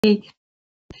Good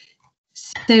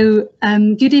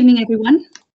evening, everyone.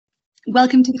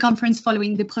 Welcome to the conference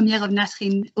following the premiere of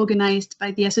Nasrin, organized by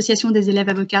the Association des élèves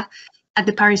avocats at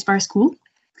the Paris Bar School.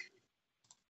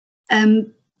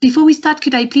 Before we start,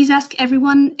 could I please ask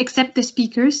everyone except the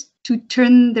speakers to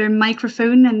turn their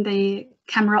microphone and the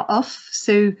camera off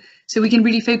so we can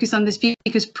really focus on the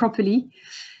speakers properly.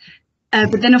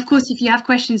 But then, of course, if you have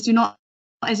questions, do not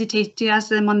hesitate to ask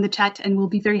them on the chat and we'll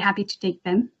be very happy to take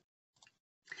them.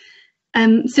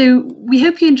 So we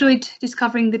hope you enjoyed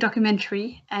discovering the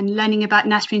documentary and learning about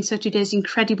Nasrin Sotoudeh's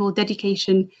incredible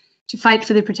dedication to fight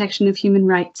for the protection of human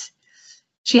rights.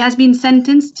 She has been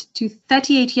sentenced to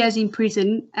 38 years in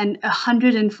prison and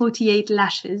 148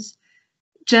 lashes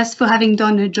just for having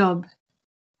done her job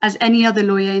as any other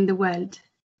lawyer in the world.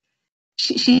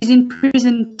 She's in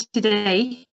prison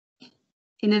today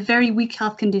in a very weak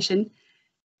health condition,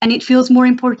 and it feels more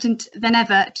important than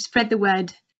ever to spread the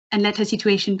word and let her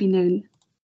situation be known.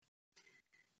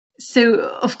 So,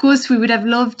 of course, we would have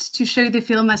loved to show the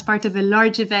film as part of a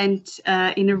large event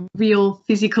in a real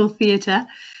physical theatre,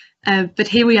 but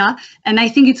here we are, and I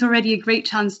think it's already a great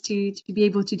chance to be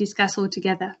able to discuss all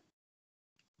together.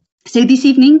 So this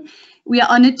evening, we are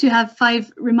honoured to have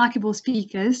 5 remarkable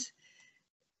speakers.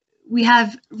 We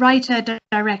have writer,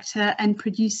 director and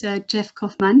producer Jeff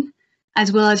Kaufman,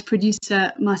 as well as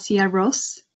producer Marcia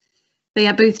S. They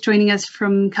are both joining us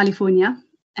from California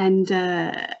and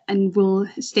will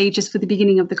stay just for the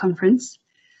beginning of the conference.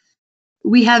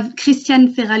 We have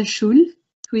Christiane Féral-Schuhl,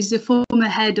 who is the former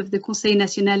head of the Conseil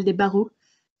national des barreaux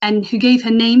and who gave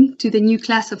her name to the new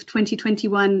class of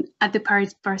 2021 at the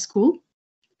Paris Bar School.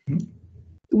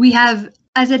 We have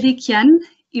Azadeh Kian,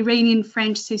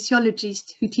 Iranian-French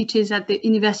sociologist who teaches at the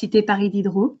Université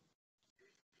Paris-Diderot.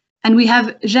 And we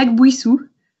have Jacques Bouyssou,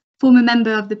 former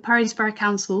member of the Paris Bar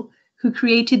Council, who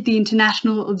created the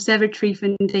International Observatory for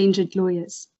Endangered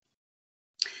Lawyers.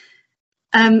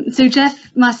 So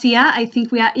Jeff, Marcia, I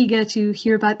think we are eager to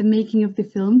hear about the making of the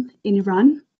film in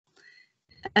Iran.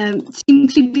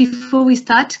 Simply before we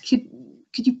start,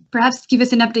 could you perhaps give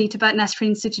us an update about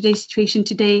Nasrin Sotoudeh's situation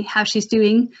today, how she's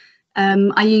doing?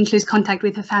 Are you in close contact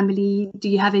with her family? Do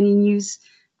you have any news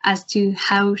as to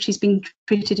how she's being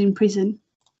treated in prison?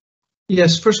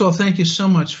 Yes, first of all, thank you so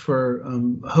much for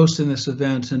hosting this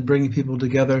event and bringing people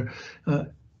together.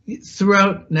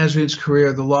 Throughout Nasrin's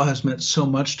career, the law has meant so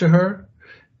much to her,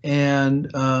 and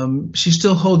she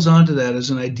still holds on to that as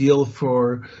an ideal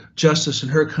for justice in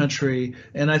her country,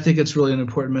 and I think it's really an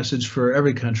important message for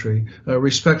every country.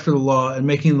 Respect for the law and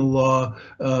making the law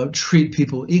treat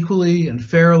people equally and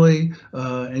fairly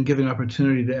and giving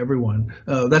opportunity to everyone.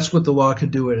 That's what the law can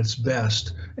do at its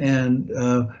best. And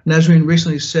Nasrin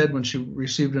recently said, when she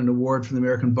received an award from the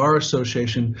American Bar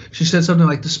Association, she said something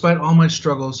like, "Despite all my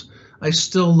struggles, I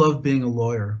still love being a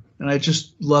lawyer." And I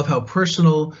just love how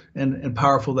personal and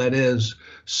powerful that is.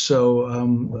 So,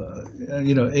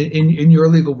 you know, in your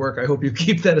legal work, I hope you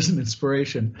keep that as an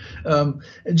inspiration.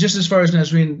 Just as far as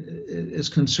Nasrin is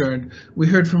concerned, we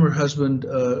heard from her husband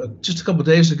just a couple of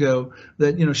days ago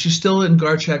that, you know, she's still in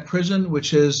Garchak prison,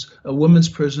 which is a women's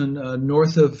prison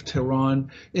north of Tehran.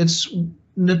 It's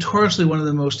notoriously one of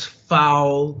the most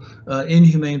foul,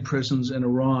 inhumane prisons in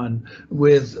Iran,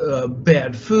 with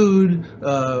bad food,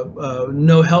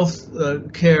 no health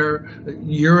care,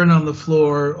 urine on the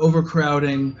floor,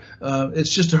 overcrowding. It's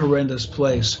just a horrendous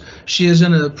place. She is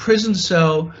in a prison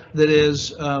cell that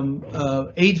is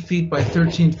 8 feet by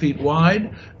 13 feet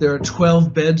wide. There are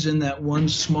 12 beds in that one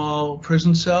small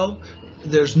prison cell.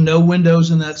 There's no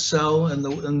windows in that cell, and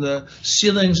the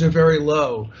ceilings are very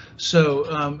low.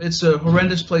 So it's a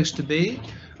horrendous place to be,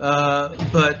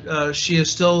 but she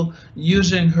is still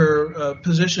using her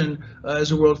position as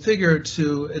a world figure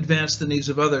to advance the needs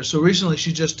of others. So recently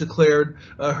she just declared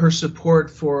her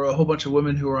support for a whole bunch of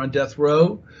women who are on death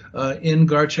row in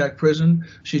Garchak prison.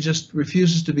 She just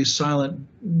refuses to be silent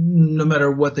no matter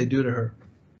what they do to her.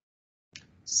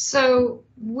 So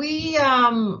we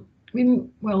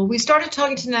started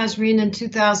talking to Nasrin in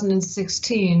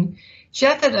 2016.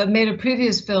 Jeff had made a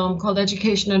previous film called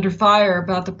Education Under Fire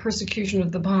about the persecution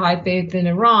of the Baha'i faith in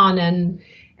Iran, and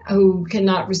who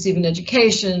cannot receive an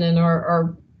education and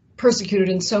are persecuted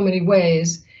in so many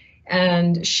ways.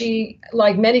 And she,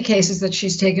 like many cases that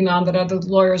she's taken on that other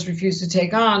lawyers refuse to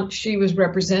take on, she was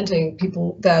representing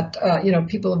people that,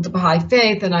 people of the Baha'i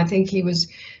faith. And I think he was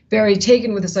very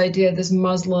taken with this idea of this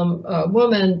Muslim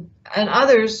woman and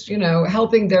others,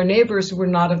 helping their neighbors who were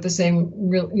not of the same,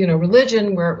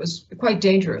 religion, where it was quite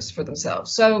dangerous for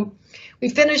themselves. So we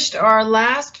finished our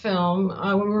last film.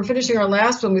 When we were finishing our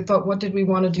last film, we thought, what did we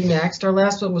want to do next? Our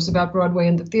last film was about Broadway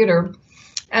and the theater.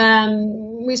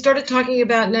 And we started talking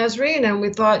about Nasrin, and we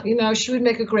thought, you know, she would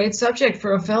make a great subject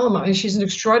for a film. I mean, she's an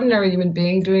extraordinary human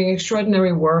being doing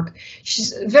extraordinary work.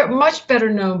 She's much better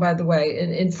known, by the way,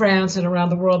 in France and around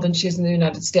the world than she is in the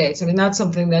United States. I mean, that's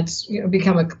something that's, you know,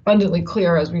 become abundantly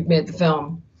clear as we've made the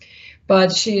film.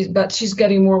 But she's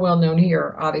getting more well known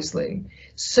here, obviously.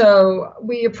 So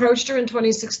we approached her in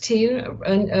 2016,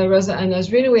 and Reza and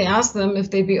Nasrin, and we asked them if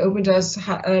they'd be open to us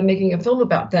making a film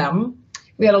about them.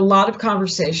 We had a lot of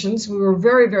conversations. We were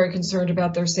very, very concerned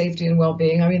about their safety and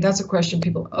well-being. I mean, that's a question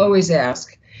people always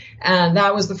ask. And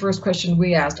that was the first question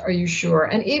we asked, are you sure?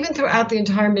 And even throughout the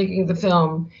entire making of the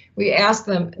film, we asked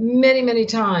them many, many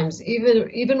times,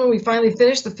 even when we finally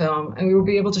finished the film and we would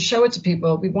be able to show it to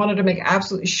people, we wanted to make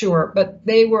absolutely sure, but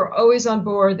they were always on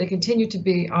board. They continued to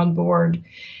be on board.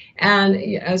 And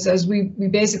as we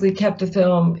basically kept the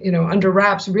film, you know, under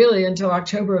wraps really until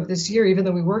October of this year, even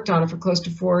though we worked on it for close to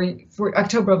for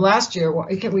October of last year,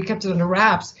 we kept it under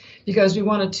wraps because we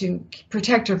wanted to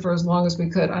protect her for as long as we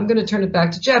could. I'm going to turn it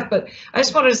back to Jeff, but I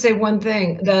just wanted to say one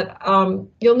thing that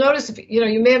you'll notice,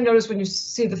 you may have noticed when you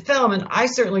see the film, and I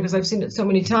certainly, because I've seen it so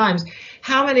many times,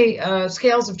 how many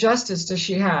scales of justice does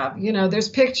she have? You know, there's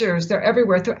pictures, they're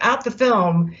everywhere throughout the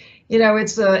film. You know,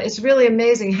 it's really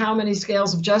amazing how many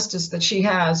scales of justice that she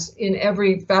has in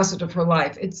every facet of her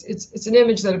life. It's an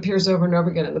image that appears over and over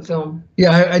again in the film.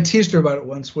 Yeah, I teased her about it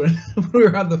once when we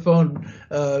were on the phone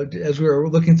as we were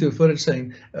looking through footage,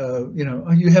 saying, you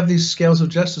know, you have these scales of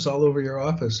justice all over your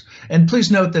office. And please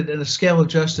note that in a scale of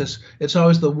justice, it's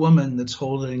always the woman that's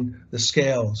holding the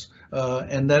scales,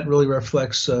 and that really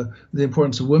reflects the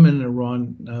importance of women in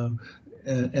Iran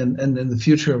and in the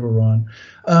future of Iran.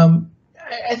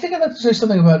 I think I'd like to say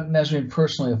something about Nasrin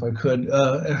personally, if I could.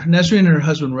 Nasrin and her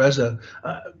husband Reza,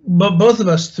 both of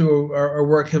us through our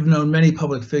work have known many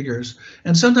public figures,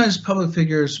 and sometimes public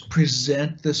figures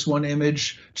present this one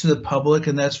image to the public,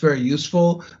 and that's very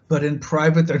useful, but in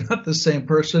private they're not the same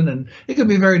person, and it can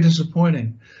be very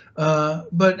disappointing.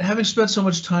 But having spent so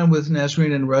much time with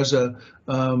Nasrin and Reza,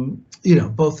 you know,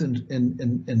 both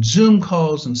in Zoom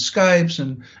calls and Skypes,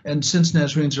 and since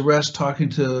Nasrin's arrest, talking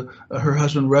to her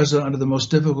husband Reza under the most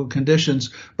difficult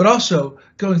conditions, but also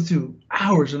going through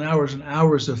hours and hours and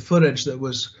hours of footage that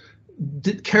was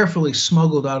carefully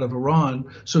smuggled out of Iran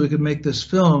so we could make this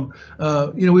film.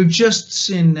 You know, we've just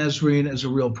seen Nasrin as a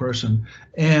real person,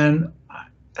 and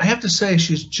I have to say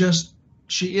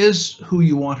she is who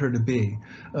you want her to be.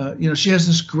 You know, she has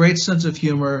this great sense of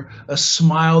humor, a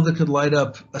smile that could light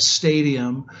up a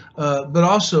stadium, but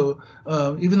also,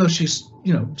 even though she's,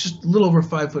 you know, just a little over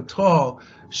 5 foot tall,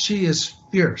 she is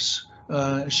fierce.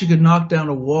 She could knock down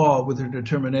a wall with her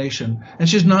determination, and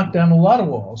she's knocked down a lot of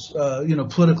walls, you know,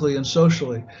 politically and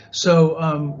socially. So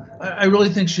I really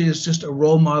think she is just a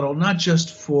role model, not just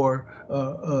for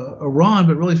Iran,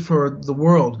 but really for the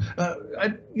world.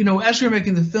 You know, as we were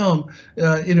making the film,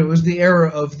 you know, it was the era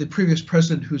of the previous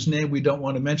president whose name we don't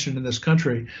want to mention in this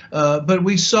country. But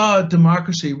we saw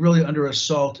democracy really under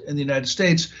assault in the United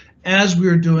States as we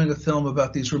were doing a film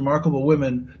about these remarkable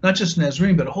women, not just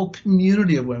Nasrin, but a whole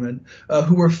community of women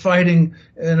who were fighting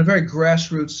in a very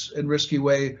grassroots and risky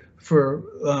way for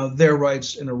their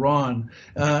rights in Iran.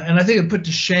 And I think it put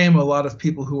to shame a lot of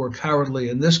people who were cowardly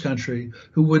in this country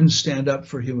who wouldn't stand up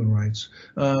for human rights.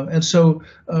 And so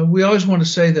we always want to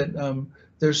say that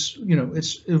there's, you know,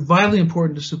 it's vitally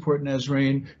important to support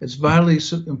Nasrin. It's vitally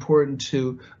important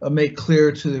to make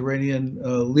clear to the Iranian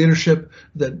leadership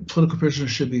that political prisoners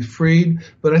should be freed.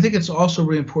 But I think it's also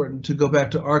really important to go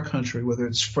back to our country, whether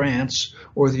it's France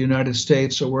or the United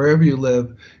States or wherever you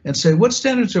live, and say, what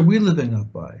standards are we living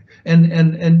up by?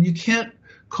 And you can't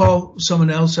call someone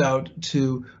else out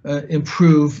to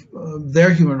improve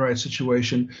their human rights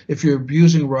situation if you're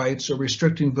abusing rights or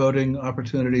restricting voting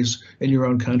opportunities in your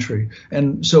own country.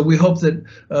 And so we hope that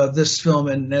this film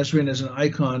and Nasrin as an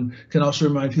icon can also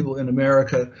remind people in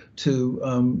America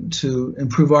to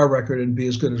improve our record and be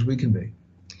as good as we can be.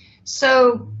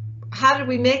 So how did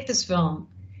we make this film?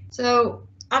 So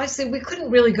obviously, we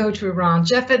couldn't really go to Iran.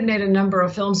 Jeff had made a number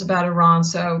of films about Iran,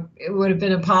 so it would have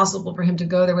been impossible for him to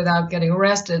go there without getting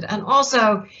arrested. And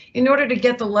also, in order to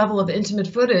get the level of intimate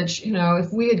footage, you know,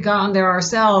 if we had gone there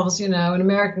ourselves, you know, an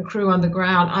American crew on the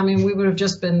ground, I mean, we would have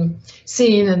just been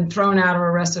seen and thrown out or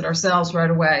arrested ourselves right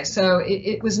away. So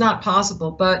it was not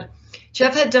possible. But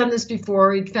Jeff had done this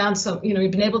before. He'd found some, you know,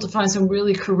 he'd been able to find some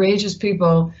really courageous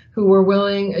people who were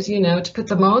willing, you know, to put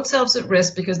their own selves at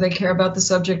risk because they care about the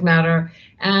subject matter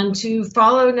and to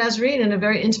follow Nasrin in a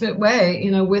very intimate way, you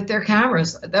know, with their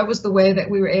cameras. That was the way that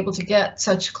we were able to get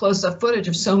such close-up footage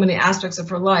of so many aspects of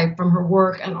her life, from her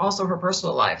work and also her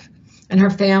personal life. and her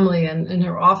family and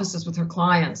her offices with her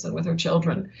clients and with her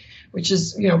children, which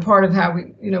is, part of how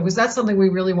we, was that something we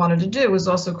really wanted to do, was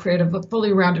also create a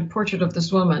fully rounded portrait of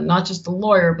this woman, not just the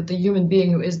lawyer, but the human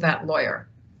being who is that lawyer.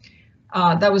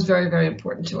 That was very, very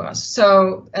important to us.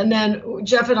 So, and then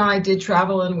Jeff and I did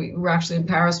travel, and we were actually in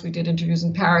Paris. We did interviews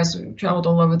in Paris. We traveled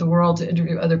all over the world to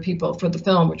interview other people for the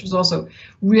film, which was also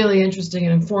really interesting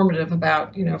and informative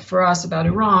about, for us, about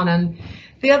Iran. And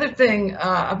the other thing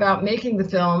about making the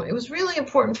film, it was really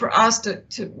important for us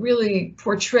to really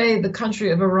portray the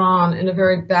country of Iran in a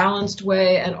very balanced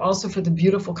way, and also for the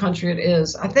beautiful country it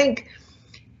is. I think,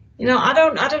 I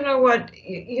don't know what,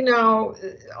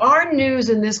 our news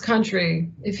in this country,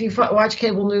 if you watch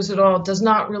cable news at all, does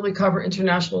not really cover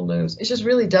international news. It just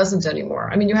really doesn't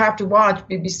anymore. I mean, you have to watch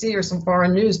BBC or some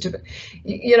foreign news to,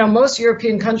 most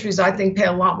European countries, I think, pay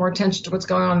a lot more attention to what's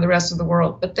going on in the rest of the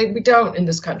world, but we don't in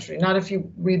this country, not if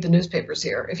you read the newspapers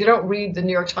here. If you don't read the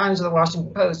New York Times or the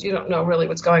Washington Post, you don't know really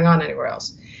what's going on anywhere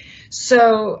else.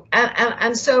 So,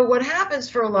 and so what happens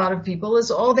for a lot of people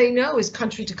is all they know is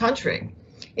country to country.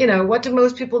 What do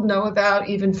most people know about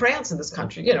even France in this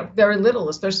country? Very little,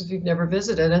 especially if you've never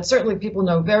visited. And certainly people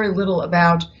know very little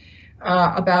about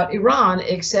Iran,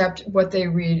 except what they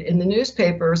read in the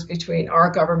newspapers between our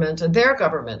government and their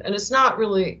government. And it's not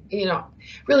really,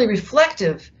 really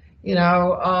reflective,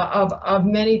 of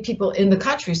many people in the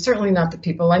country, certainly not the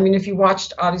people. I mean, if you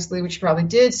watched, obviously, which you probably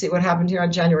did, see what happened here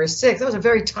on January 6th, that was a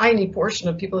very tiny portion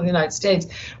of people in the United States.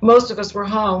 Most of us were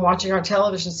home watching our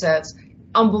television sets,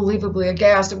 unbelievably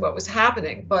aghast at what was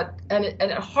happening, and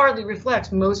it hardly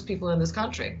reflects most people in this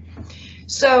country.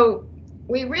 So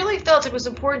we really felt it was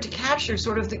important to capture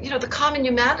sort of the common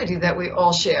humanity that we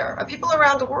all share. People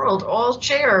around the world all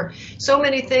share so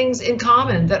many things in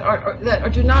common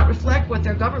that do not reflect what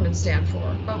their governments stand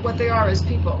for, but what they are as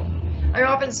people. I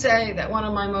often say that one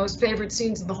of my most favorite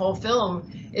scenes in the whole film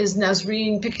is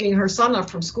Nasrin picking her son up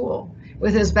from school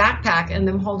with his backpack and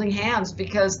them holding hands,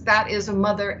 because that is a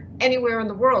mother anywhere in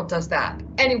the world does that,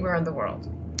 anywhere in the world.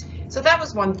 So that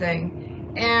was one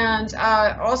thing. And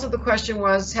also the question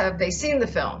was, have they seen the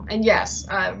film? And yes,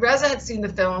 Reza had seen the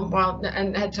film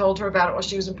and had told her about it while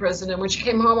she was in prison. And when she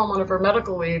came home on one of her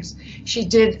medical leaves, she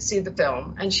did see the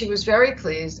film, and she was very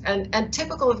pleased. And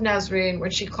typical of Nasrin, when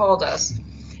she called us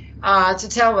to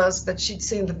tell us that she'd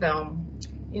seen the film,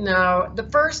 the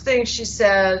first thing she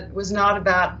said was not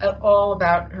at all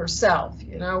about herself.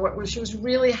 She was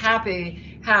really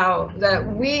happy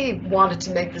that we wanted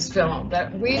to make this film,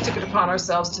 that we took it upon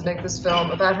ourselves to make this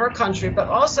film about her country, but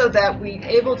also that we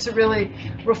able to really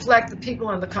reflect the people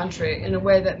in the country in a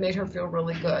way that made her feel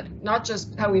really good. Not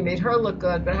just how we made her look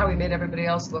good, but how we made everybody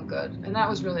else look good. And that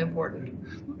was really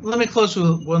important. Let me close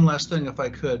with one last thing, if I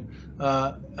could.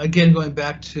 Again, going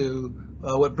back to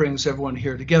what brings everyone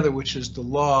here together, which is the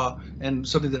law, and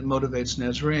something that motivates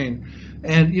Nasrin.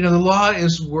 And the law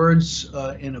is words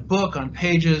in a book on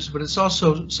pages, but it's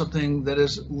also something that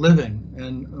is living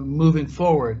and moving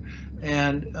forward.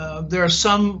 And there are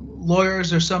some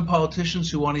lawyers, there's some politicians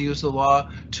who want to use the law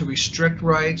to restrict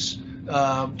rights,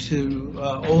 to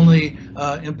only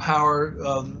empower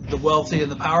the wealthy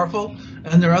and the powerful,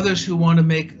 and there are others who want to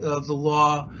make the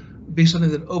law be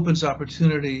something that opens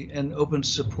opportunity and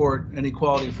opens support and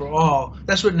equality for all.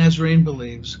 That's what Nasrin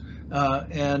believes.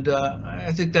 And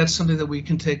I think that's something that we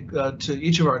can take to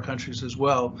each of our countries as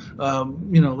well.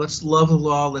 Let's love the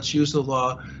law, let's use the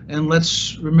law, and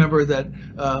let's remember that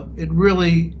it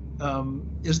really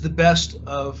is the best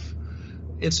of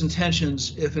its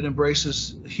intentions if it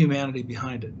embraces humanity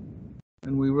behind it.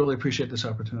 And we really appreciate this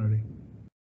opportunity.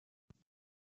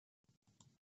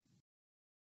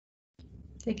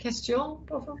 Des questions?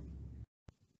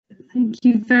 Thank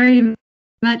you very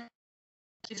much.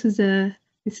 This is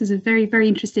a very, very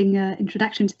interesting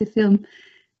introduction to the film.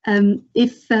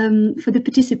 For the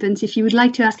participants, if you would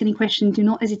like to ask any question, do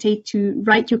not hesitate to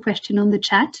write your question on the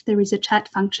chat. There is a chat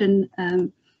function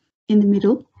in the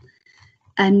middle.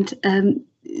 And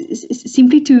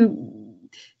simply to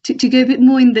go a bit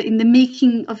more in the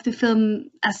making of the film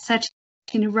as such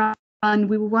in Iran,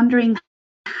 we were wondering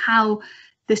how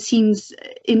the scenes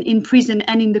in prison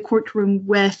and in the courtroom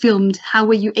were filmed. How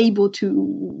were you able to,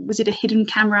 was it a hidden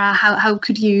camera? How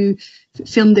could you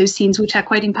film those scenes, which are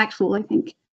quite impactful, I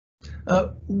think?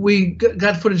 We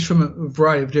got footage from a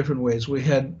variety of different ways. We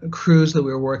had crews that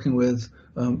we were working with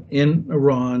in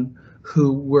Iran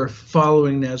who were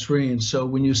following Nasrin. So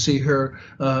when you see her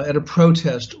at a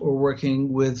protest or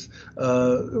working with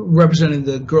representing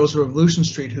the Girls of Revolution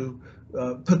Street, who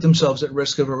put themselves at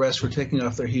risk of arrest for taking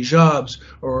off their hijabs,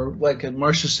 or like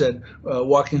Marcia said,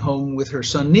 walking home with her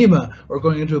son Nima, or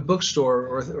going into a bookstore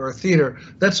or a theater.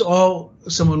 That's all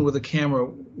someone with a camera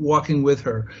walking with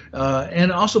her,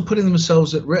 and also putting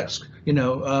themselves at risk.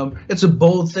 It's a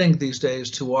bold thing these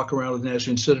days to walk around with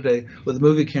Nasrin Sotoudeh with a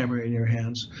movie camera in your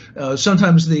hands.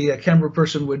 Sometimes the camera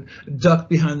person would duck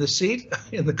behind the seat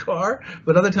in the car,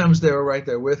 but other times they were right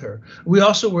there with her. We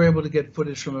also were able to get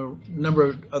footage from a number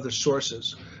of other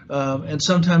sources, and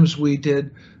sometimes we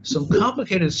did some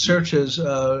complicated searches, in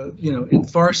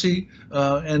Farsi,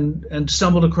 and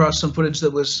stumbled across some footage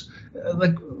that was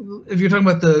like, if you're talking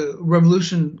about the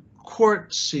revolution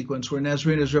court sequence where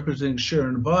Nasrin is representing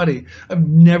Shirin Ebadi, I've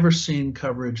never seen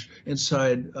coverage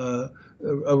inside a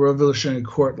revolutionary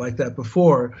court like that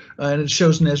before, and it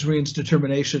shows Nasrin's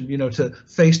determination, to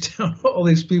face down all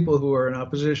these people who are in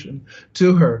opposition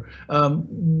to her.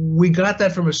 We got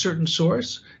that from a certain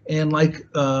source, and like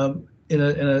in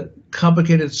a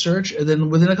complicated search, and then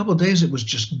within a couple of days it was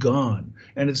just gone,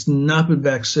 and it's not been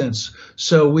back since.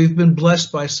 So we've been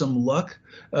blessed by some luck.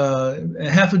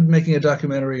 Half of making a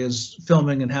documentary is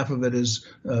filming, and half of it is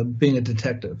being a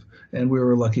detective, and we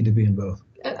were lucky to be in both.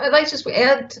 I'd like to just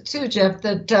add too, Jeff,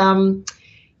 that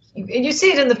and you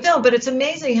see it in the film, but it's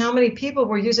amazing how many people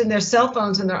were using their cell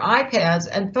phones and their iPads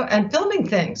and filming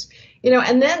things,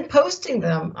 and then posting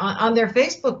them on their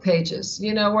Facebook pages,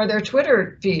 or their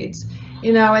Twitter feeds.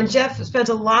 And Jeff spent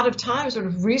a lot of time sort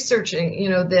of researching,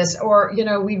 this, or,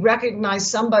 we recognize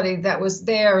somebody that was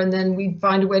there, and then we'd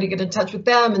find a way to get in touch with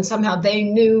them, and somehow they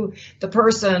knew the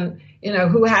person,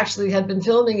 who actually had been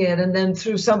filming it, and then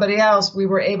through somebody else, we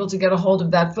were able to get a hold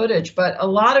of that footage. But a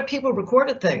lot of people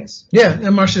recorded things. Yeah,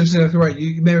 and Marcia's exactly right.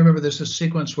 You may remember there's a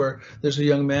sequence where there's a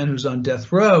young man who's on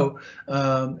death row,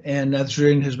 and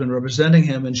Nasrin has been representing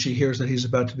him, and she hears that he's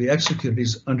about to be executed.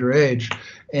 He's underage,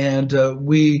 and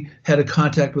we had a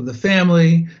contact with the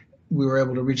family. We were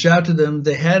able to reach out to them.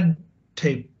 They had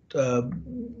taped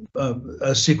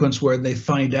a sequence where they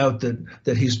find out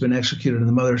that he's been executed, and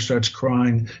the mother starts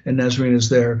crying, and Nasrin is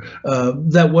there.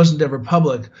 That wasn't ever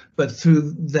public, but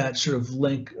through that sort of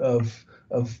link of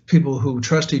people who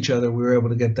trust each other, we were able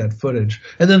to get that footage.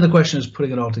 And then the question is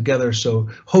putting it all together, so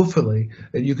hopefully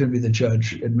you can be the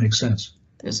judge. It makes sense.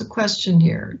 There's a question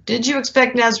here. Did you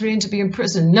expect Nasrin to be in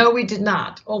prison? No, we did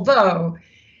not. Although,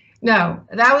 no,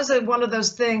 that was one of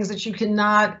those things that you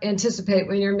cannot anticipate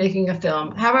when you're making a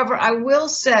film. However, I will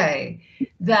say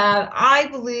that I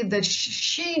believe that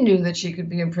she knew that she could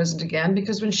be imprisoned again,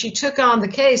 because when she took on the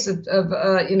case of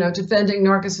defending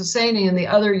Nargis Hosseini and the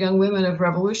other young women of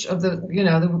revolution, of the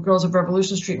Girls of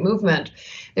Revolution Street movement,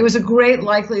 there was a great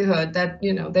likelihood that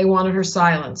they wanted her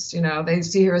silenced. They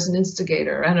see her as an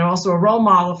instigator and also a role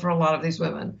model for a lot of these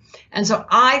women. And so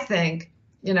I think,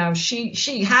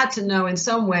 she had to know in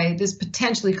some way this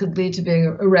potentially could lead to being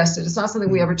arrested. It's not something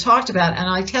we ever talked about. And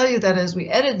I tell you that as we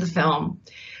edited the film,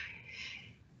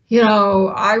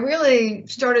 I really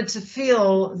started to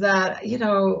feel that,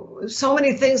 so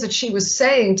many things that she was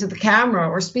saying to the camera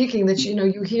or speaking that,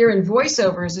 you hear in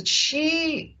voiceovers, that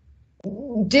she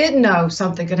did know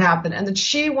something could happen, and that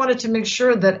she wanted to make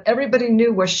sure that everybody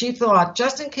knew what she thought,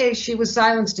 just in case she was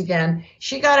silenced again.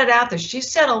 She got it out there. She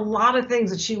said a lot of things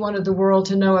that she wanted the world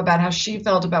to know about how she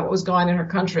felt about what was going on in her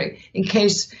country, in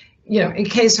case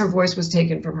her voice was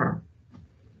taken from her.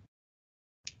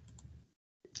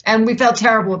 And we felt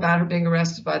terrible about her being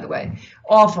arrested, by the way.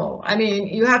 Awful. I mean,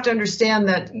 you have to understand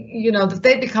that, that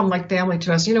they become like family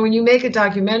to us. When you make a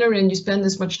documentary and you spend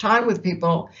this much time with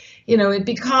people, it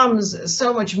becomes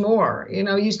so much more.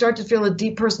 You start to feel a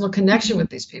deep personal connection with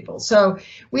these people. So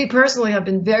we personally have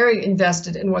been very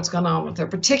invested in what's gone on with her,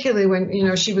 particularly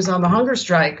when, she was on the hunger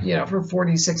strike,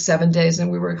 for 7 days,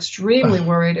 and we were extremely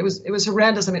worried. It was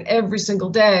horrendous. I mean, every single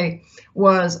day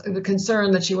was the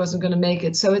concern that she wasn't going to make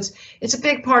it. So it's a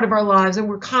big part of our lives, and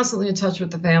we're constantly in touch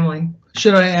with the family.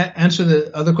 Should I answer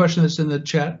the other question that's in the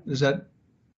chat? Is that?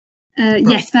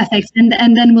 Yes, perfect. And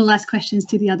then we'll ask questions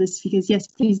to the other speakers. Yes,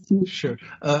 please do. Sure.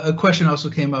 A question also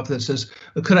came up that says,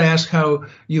 could I ask how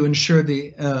you ensure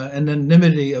the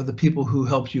anonymity of the people who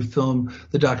helped you film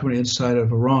the documentary inside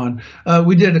of Iran?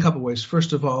 We did it a couple ways.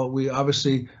 First of all, we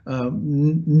obviously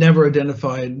never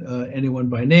identified anyone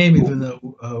by name, even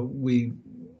though we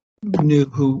knew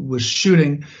who was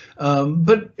shooting,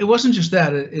 but it wasn't just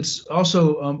that. It's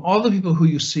also all the people who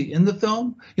you see in the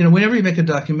film. Whenever you make a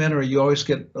documentary, you always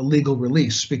get a legal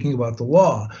release speaking about the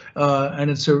law,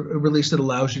 and it's a release that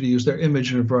allows you to use their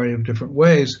image in a variety of different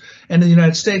ways. And in the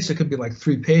United States, it could be like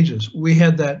 3 pages. We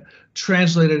had that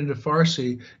translated into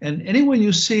Farsi. And anyone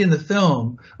you see in the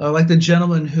film, like the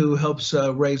gentleman who helps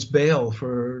raise bail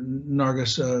for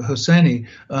Nargis Hosseini,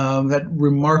 that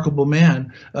remarkable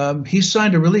man, he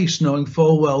signed a release knowing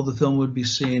full well the film would be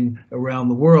seen around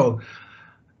the world.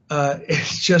 It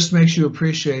just makes you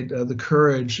appreciate the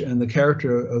courage and the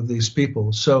character of these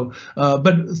people. So,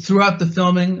 but throughout the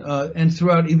filming and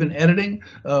throughout even editing,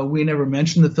 we never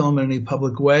mentioned the film in any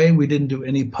public way. We didn't do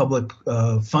any public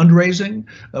fundraising,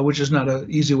 which is not an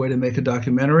easy way to make a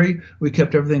documentary. We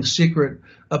kept everything secret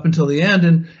up until the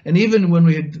end. And even when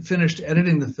we had finished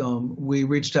editing the film, we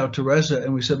reached out to Reza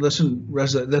and we said, listen,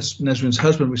 Reza, that's Nasrin's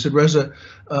husband. We said, Reza,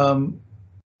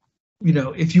 you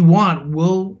know, if you want,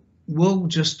 we'll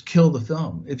just kill the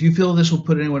film. If you feel this will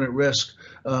put anyone at risk,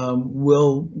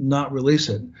 we'll not release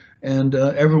it. And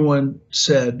everyone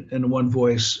said in one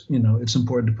voice, you know, it's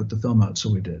important to put the film out, so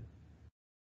we did.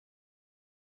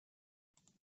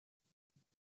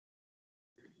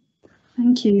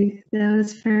 Thank you. That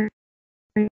was very.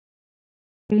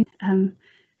 And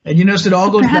you notice it all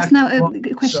goes perhaps back. Now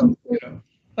a question. So, you know.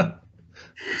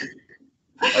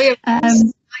 Oh yeah.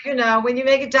 You know, when you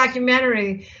make a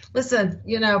documentary, listen,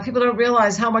 you know, people don't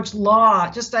realize how much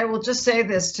law, I will just say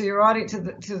this to your audience,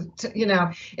 to you know,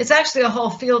 it's actually a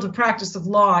whole field of practice of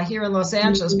law here in Los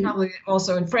Angeles, probably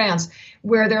also in France,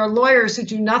 where there are lawyers who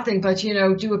do nothing but, you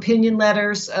know, do opinion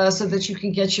letters so that you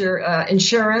can get your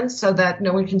insurance so that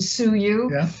no one can sue you,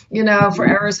 you know, for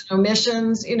errors and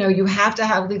omissions. You know, you have to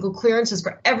have legal clearances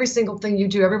for every single thing you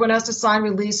do. Everyone has to sign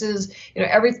releases, you know,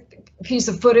 every piece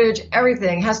of footage,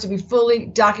 everything has to be fully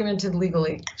documented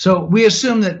legally. So we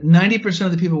assume that 90%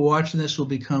 of the people watching this will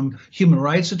become human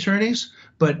rights attorneys,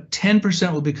 but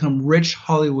 10% will become rich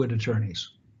Hollywood attorneys.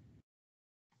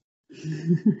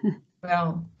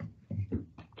 Well,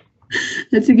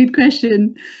 that's a good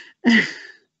question.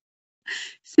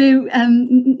 So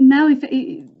now,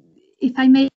 if I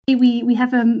may, we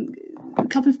have a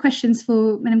couple of questions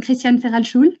for Madame Christiane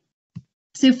Féral-Schuhl.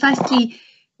 So firstly,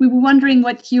 we were wondering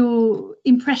what your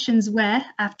impressions were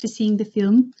after seeing the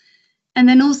film. And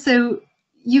then also,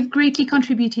 you've greatly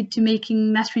contributed to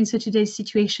making Nasrin Sotoudeh's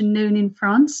situation known in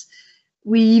France.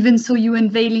 We even saw you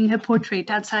unveiling her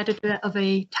portrait outside of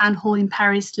a town hall in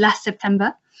Paris last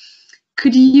September.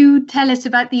 Could you tell us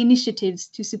about the initiatives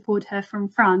to support her from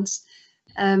France?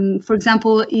 For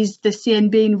example, is the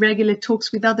CNB in regular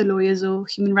talks with other lawyers or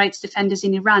human rights defenders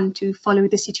in Iran to follow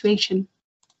the situation?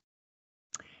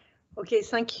 Okay,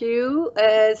 thank you.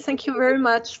 Thank you very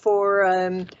much for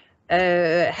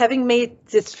having made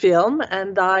this film,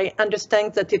 and I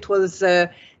understand that it was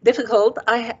difficult.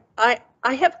 I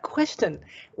have a question.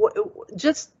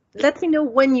 Just let me know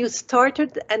when you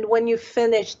started and when you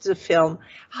finished the film,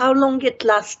 how long it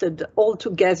lasted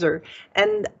altogether,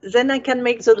 and then I can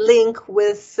make the link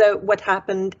with what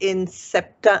happened in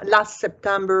last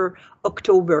September,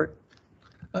 October.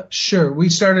 Sure. We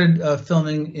started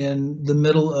filming in the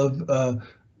middle of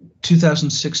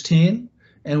 2016,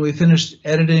 and we finished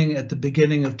editing at the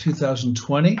beginning of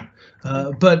 2020.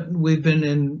 But we've been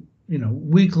in, you know,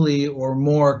 weekly or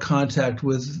more contact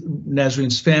with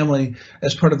Nasrin's family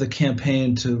as part of the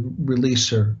campaign to release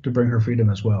her, to bring her freedom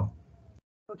as well.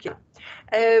 Okay.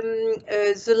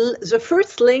 The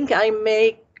first link I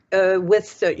make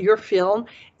with your film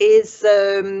is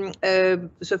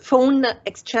the phone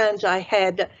exchange I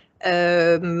had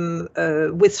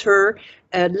with her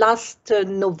last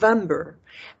November.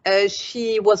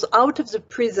 She was out of the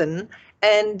prison,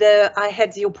 and I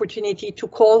had the opportunity to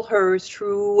call her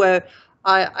through,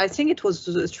 I think it was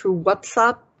through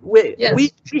WhatsApp. We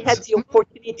had the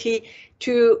opportunity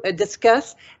to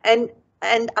discuss, and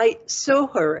I saw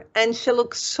her, and she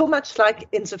looked so much like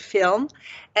in the film.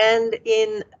 And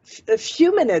in a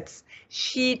few minutes,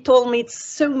 she told me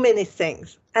so many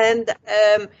things. And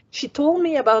she told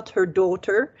me about her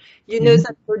daughter. You know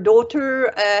that her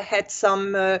daughter had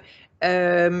some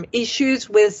issues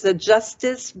with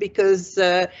justice because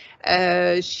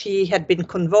she had been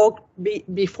convoked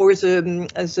before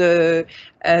the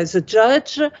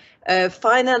judge.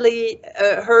 Finally,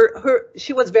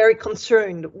 she was very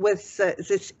concerned with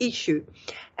this issue,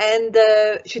 and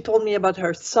she told me about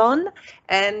her son.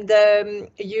 And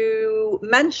you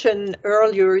mentioned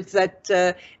earlier that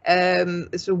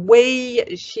the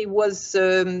way she was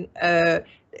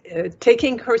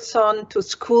taking her son to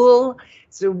school,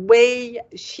 the way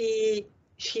she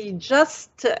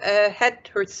just had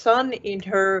her son in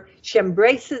her, she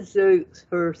embraces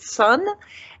her son.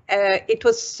 It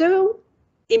was so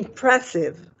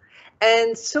impressive,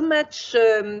 and so much.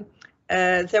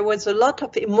 There was a lot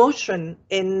of emotion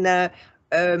in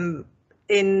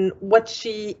what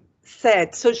she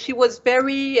said. So she was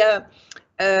very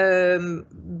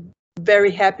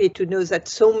very happy to know that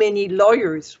so many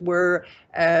lawyers were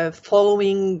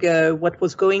following what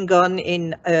was going on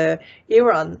in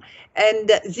Iran.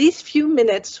 And these few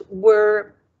minutes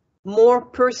were more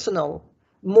personal,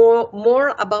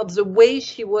 more about the way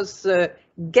she was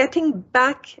getting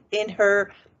back in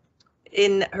her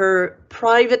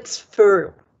private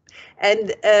sphere.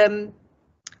 And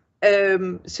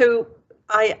so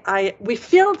we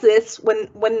feel this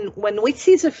when we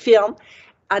see the film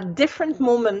at different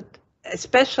moment,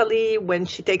 especially when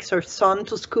she takes her son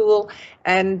to school,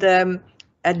 and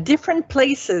at different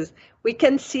places, we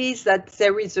can see that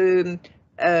there is a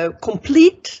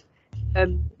complete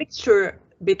mixture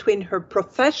between her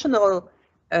professional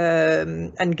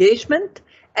engagement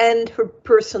and her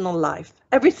personal life.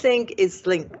 Everything is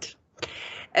linked.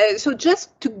 So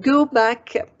just to go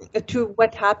back to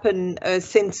what happened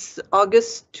since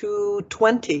August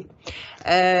 2020,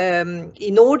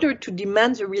 in order to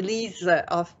demand the release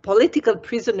of political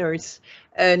prisoners,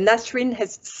 Nasrin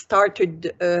has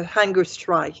started a hunger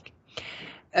strike.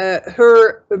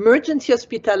 Her emergency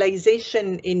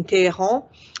hospitalization in Tehran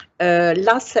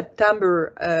last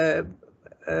September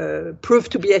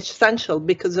proved to be essential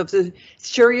because of the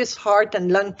serious heart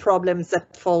and lung problems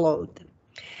that followed.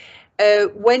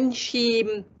 When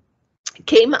she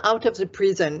came out of the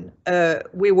prison,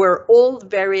 we were all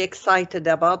very excited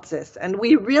about this, and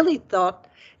we really thought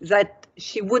that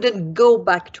she wouldn't go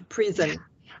back to prison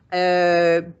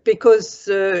because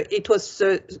it was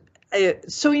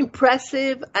so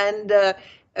impressive, and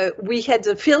we had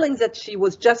the feeling that she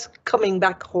was just coming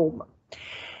back home.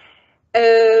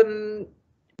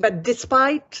 But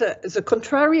despite the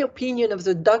contrary opinion of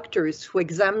the doctors who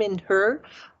examined her,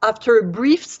 after a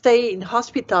brief stay in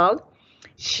hospital,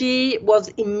 she was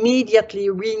immediately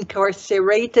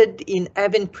reincarcerated in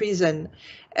Evin prison.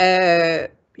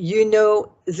 You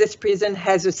know, this prison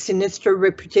has a sinister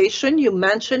reputation, you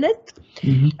mentioned it,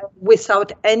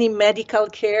 without any medical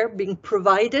care being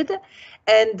provided.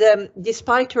 And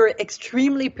despite her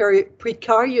extremely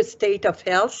precarious state of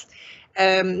health,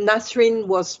 Nasrin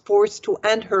was forced to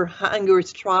end her hunger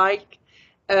strike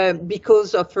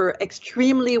because of her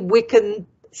extremely weakened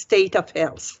state of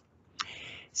health.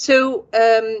 So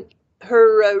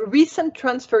her recent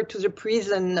transfer to the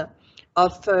prison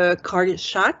of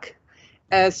Karshak,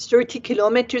 30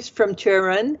 kilometers from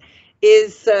Tehran,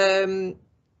 is a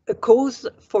cause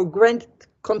for great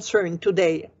concern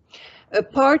today.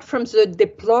 Apart from the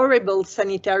deplorable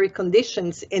sanitary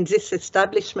conditions in this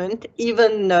establishment,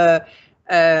 even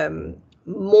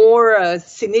more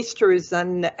sinister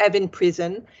than Evin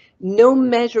prison, no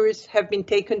measures have been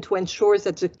taken to ensure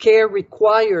that the care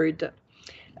required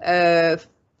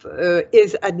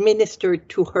is administered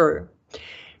to her.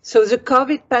 So the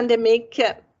COVID pandemic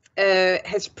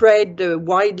has spread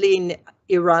widely in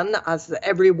Iran as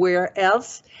everywhere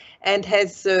else, and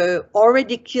has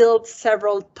already killed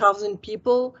several thousand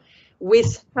people,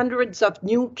 with hundreds of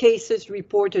new cases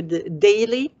reported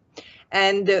daily.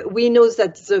 And we know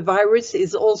that the virus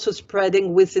is also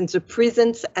spreading within the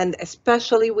prisons, and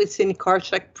especially within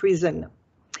Karshak prison.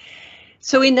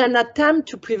 So in an attempt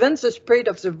to prevent the spread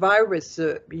of the virus,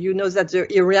 you know that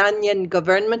the Iranian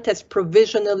government has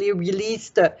provisionally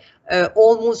released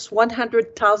almost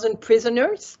 100,000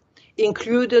 prisoners,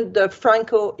 including the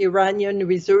Franco-Iranian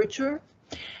researcher.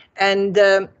 And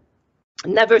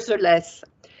nevertheless,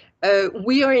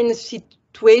 we are in a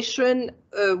situation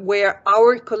where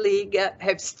our colleagues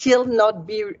have still not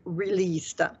been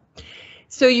released.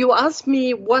 So you asked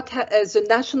me what the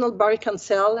National Bar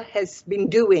Council has been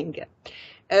doing.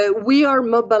 We are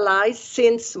mobilized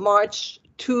since March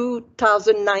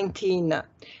 2019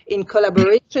 in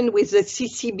collaboration with the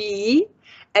CCBE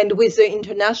and with the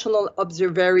International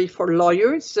Observatory for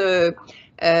Lawyers. We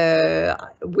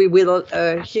will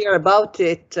hear about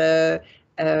it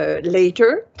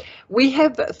later. We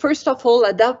have, first of all,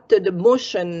 adopted a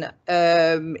motion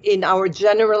in our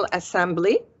General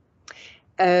Assembly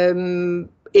in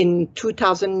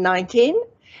 2019.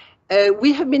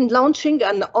 We have been launching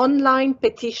an online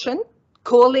petition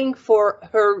calling for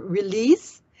her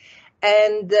release,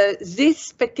 and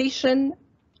this petition,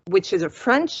 which is a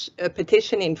French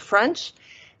petition in French,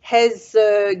 has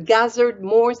gathered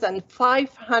more than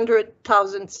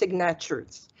 500,000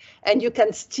 signatures, and you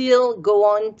can still go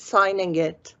on signing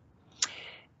it.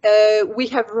 We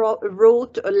have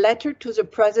wrote a letter to the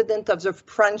President of the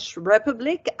French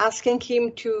Republic asking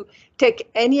him to take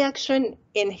any action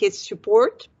in his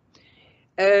support.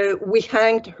 We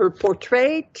hanged her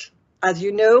portrait, as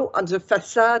you know, on the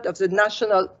facade of the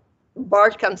National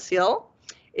Bar Council.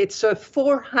 It's a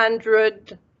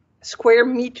 400 square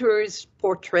meters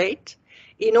portrait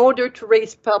in order to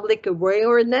raise public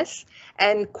awareness.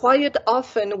 And quite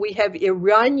often we have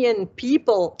Iranian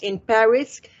people in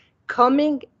Paris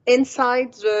coming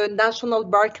inside the National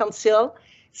Bar Council,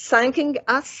 thanking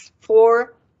us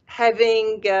for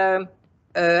having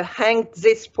hanged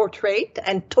this portrait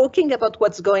and talking about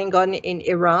what's going on in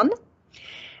Iran.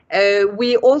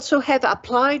 We also have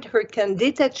applied her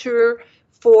candidature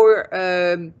for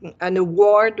an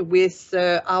award with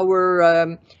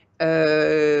our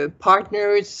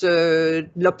partners,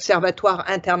 l'Observatoire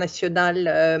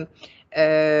International.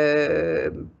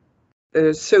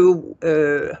 So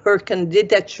her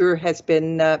candidature has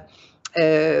been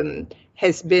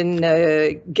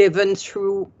given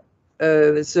through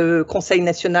the Conseil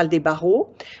national des barreaux.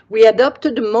 We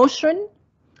adopted a motion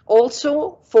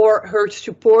also for her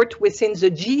support within the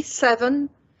G7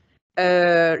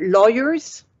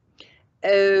 lawyers.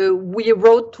 We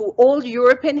wrote to all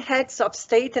European heads of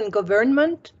state and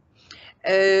government.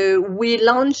 We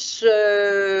launched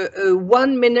a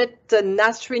 1-minute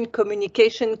Nasrin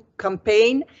communication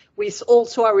campaign with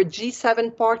also our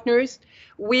G7 partners.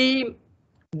 We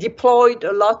deployed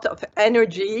a lot of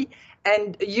energy,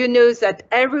 and you know that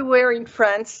everywhere in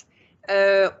France,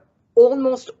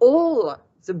 almost all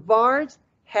the bars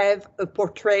have a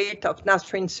portrait of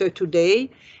Nasrin Sotoudeh,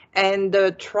 and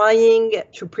trying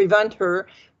to prevent her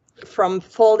from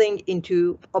falling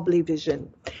into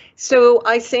oblivion. So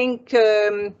I think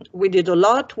we did a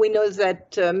lot. We know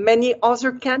that many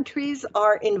other countries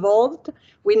are involved.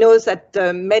 We know that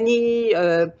many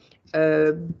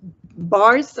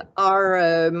bars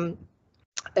are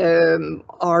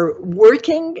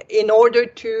working in order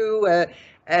to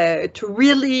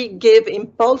really give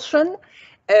impulsion.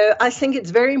 I think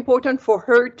it's very important for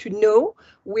her to know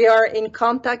we are in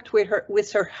contact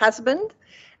with her husband,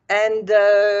 and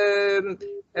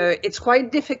it's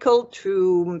quite difficult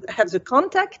to have the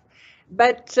contact,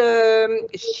 but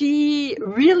she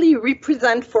really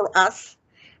represents for us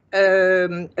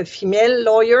a female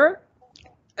lawyer,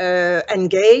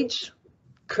 engaged,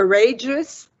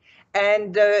 courageous,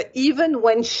 and even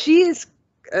when she is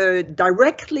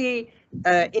directly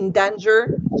in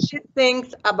danger, she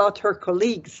thinks about her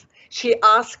colleagues. She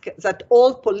asks that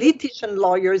all politician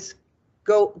lawyers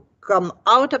come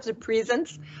out of the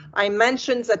prisons. I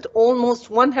mentioned that almost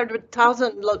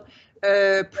 100,000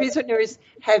 prisoners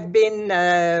have been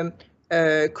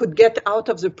could get out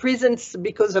of the prisons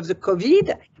because of the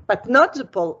COVID, but not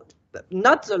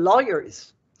the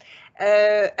lawyers.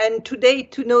 And today,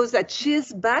 to know that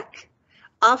she's back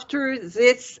after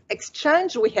this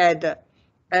exchange we had,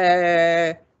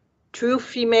 2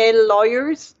 female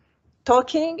lawyers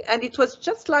talking, and it was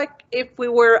just like if we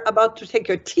were about to take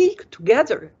a tea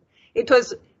together. It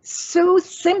was so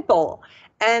simple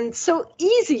and so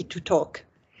easy to talk.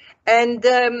 And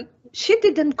she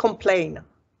didn't complain.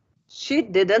 She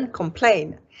didn't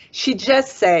complain. She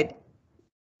just said,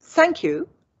 thank you.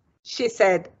 She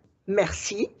said,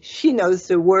 merci. She knows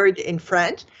the word in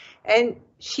French. And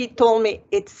she told me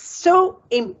it's so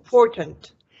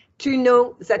important to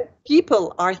know that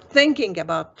people are thinking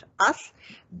about us,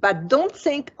 but don't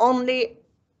think only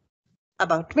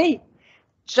about me.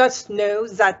 Just know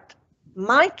that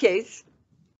my case,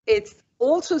 it's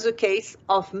also the case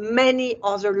of many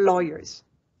other lawyers.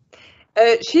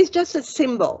 She's just a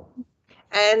symbol.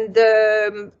 And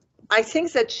I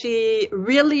think that she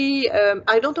really,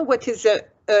 I don't know what is the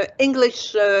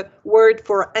English word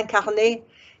for incarné.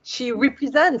 She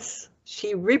represents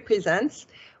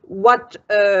what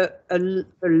a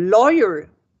lawyer,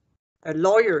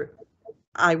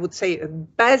 I would say a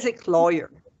basic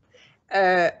lawyer,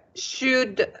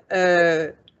 should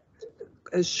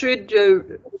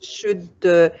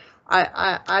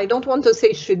I don't want to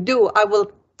say should do, I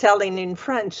will tell in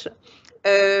French,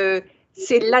 c'est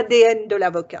l'ADN de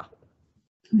l'avocat.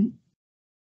 Mm.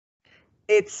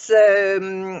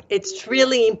 It's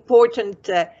really important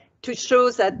to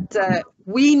show that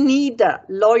we need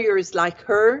lawyers like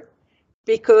her,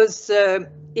 because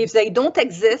if they don't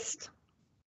exist,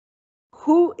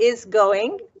 who is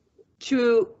going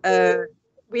to,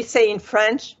 we say in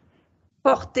French,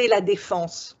 porter la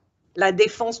défense de la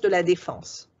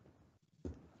défense.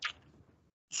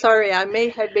 Sorry, I may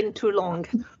have been too long.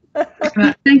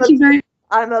 Thank you very much.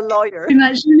 I'm a lawyer.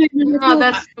 Oh,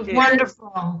 that's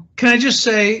wonderful. Can I just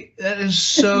say that is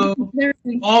so,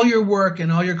 all your work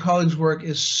and all your colleagues' work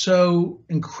is so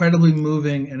incredibly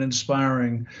moving and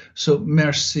inspiring. So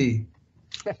merci.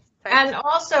 And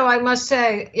also, I must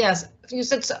say, yes, you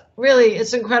said really,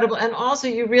 it's incredible. And also,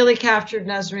 you really captured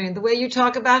Nasrin. The way you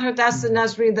talk about her, that's the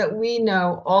Nasrin that we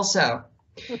know also.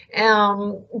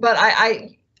 But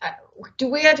do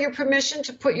we have your permission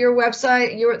to put your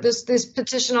website, this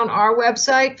petition on our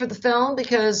website for the film?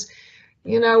 Because,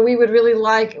 you know, we would really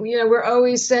like, you know, we're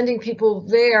always sending people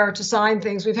there to sign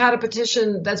things. We've had a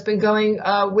petition that's been going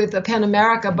with PEN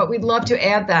America, but we'd love to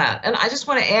add that. And I just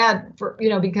want to add, for, you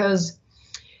know, because,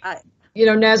 you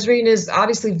know, Nasrin is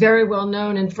obviously very well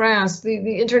known in France.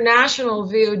 The international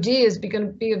VOD is going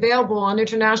to be available on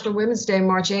International Women's Day,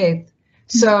 March 8th.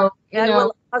 So, you know, I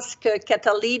will ask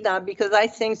Catalina, because I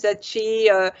think that she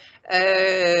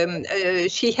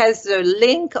has a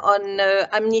link on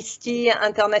Amnesty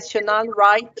International,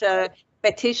 right?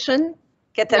 Petition,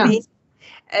 Catalina.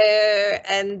 Yeah.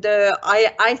 And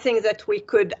I think that we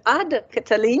could add,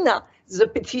 Catalina, the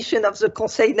petition of the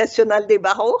Conseil National des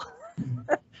Barreaux.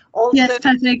 Also, yes,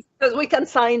 perfect. Because we can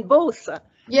sign both.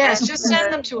 Yes, just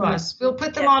send them to us. We'll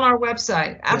put them on our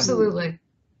website. Absolutely.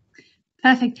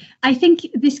 Perfect. I think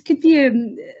this could be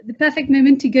the perfect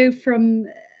moment to go from,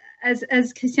 as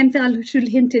Christiane Féral-Schuhl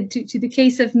hinted, to the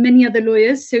case of many other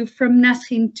lawyers. So from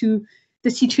Nasrin to the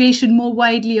situation more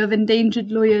widely of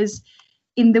endangered lawyers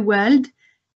in the world,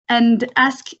 and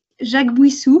ask Jacques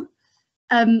Bouyssou,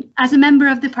 as a member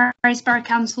of the Paris Bar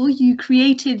Council, you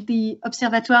created the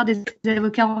Observatoire des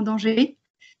Avocats en danger.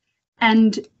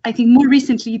 And I think more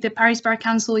recently, the Paris Bar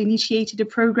Council initiated a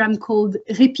program called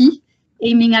Répit,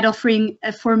 aiming at offering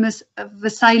a form of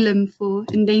asylum for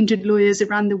endangered lawyers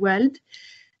around the world.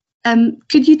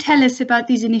 Could you tell us about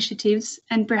these initiatives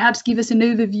and perhaps give us an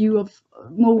overview of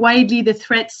more widely the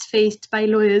threats faced by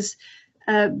lawyers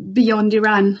beyond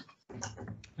Iran?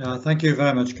 Thank you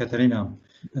very much, Catalina.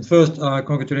 And first,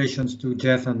 congratulations to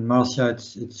Jeff and Marcia.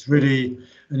 It's really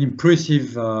an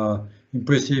impressive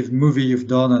movie you've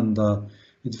done, and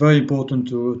it's very important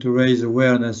to raise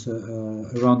awareness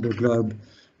around the globe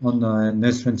on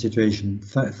Nasrin's situation.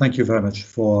 Thank you very much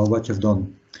for what you've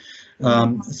done.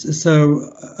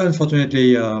 So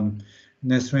unfortunately,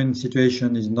 Nasrin's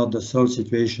situation is not the sole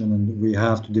situation, and we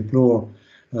have to deplore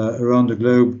around the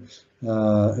globe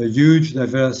a huge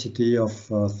diversity of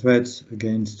threats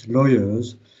against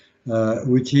lawyers,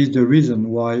 which is the reason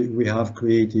why we have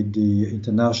created the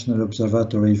International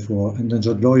Observatory for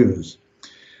Endangered Lawyers.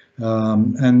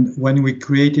 And when we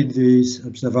created this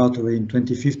observatory in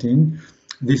 2015,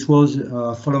 this was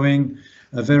following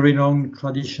a very long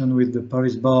tradition with the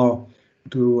Paris Bar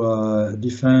to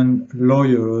defend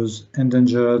lawyers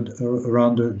endangered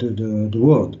around the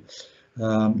world.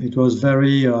 It was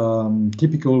very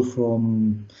typical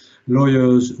from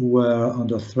lawyers who were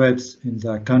under threats in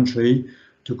their country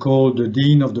to call the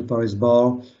dean of the Paris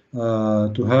Bar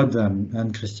to help them.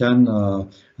 And Christiane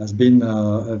has been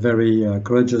a very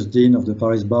courageous dean of the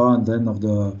Paris Bar and then of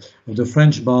the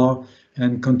French Bar,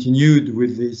 and continued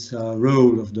with this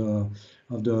role of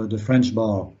the French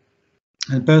Bar.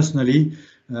 And personally,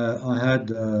 I had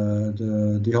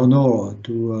the honor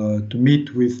to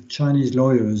meet with Chinese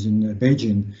lawyers in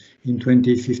Beijing in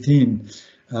 2015.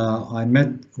 I met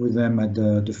with them at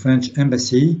the French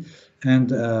embassy, and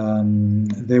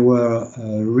they were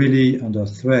really under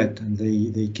threat, and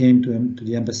they came to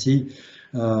the embassy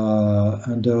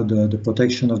under the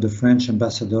protection of the French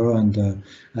ambassador, and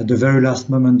at the very last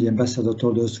moment the ambassador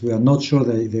told us we are not sure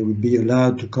they would be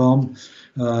allowed to come.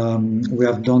 We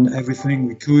have done everything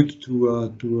we could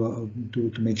to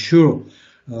make sure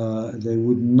they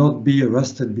would not be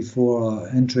arrested before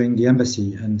entering the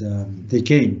embassy, and they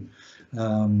came.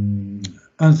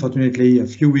 Unfortunately, a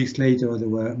few weeks later,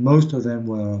 most of them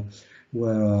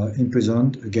were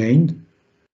imprisoned again.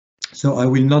 So I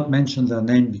will not mention their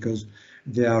name because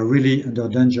they are really under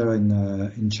danger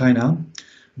in China.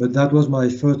 But that was my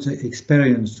first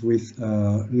experience with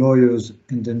lawyers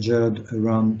endangered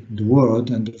around the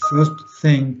world. And the first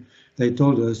thing they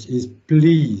told us is,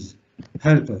 please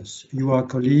help us. You are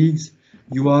colleagues.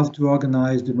 You have to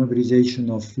organize the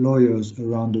mobilization of lawyers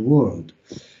around the world.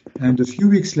 And a few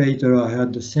weeks later, I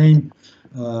had the same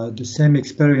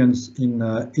experience in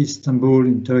Istanbul,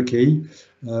 in Turkey,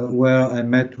 where I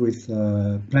met with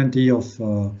plenty of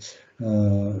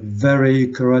very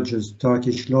courageous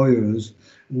Turkish lawyers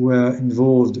who were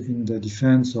involved in the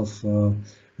defense of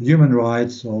human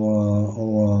rights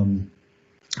or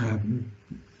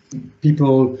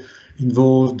people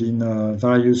involved in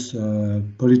various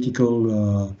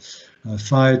political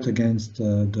fight against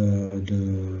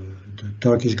the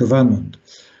Turkish government.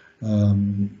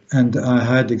 And I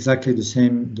had exactly the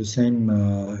same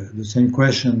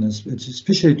question.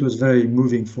 Especially, it was very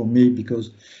moving for me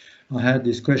because I had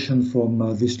this question from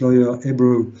this lawyer,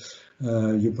 Ebru.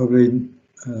 You probably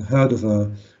heard of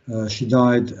her. She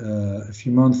died a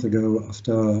few months ago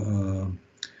after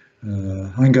a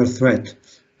hunger threat.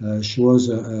 She was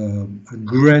a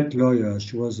great lawyer.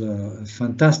 She was a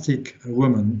fantastic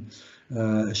woman.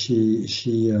 She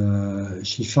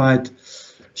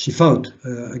fought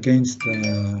against.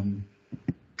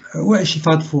 Well, she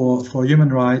fought for human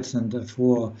rights and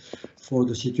for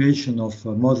the situation of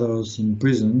mothers in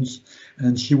prisons,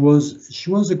 and she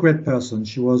was a great person.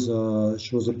 She was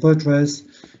a poetess.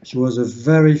 She was a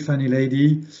very funny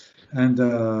lady, and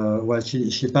well,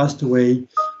 she passed away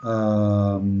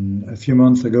a few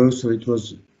months ago. So it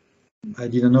was, I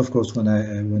didn't know, of course, when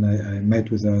I met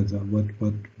with her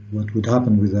what would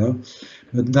happen with her,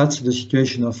 but that's the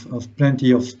situation of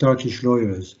plenty of Turkish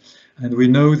lawyers. And we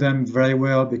know them very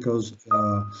well because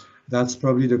that's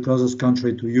probably the closest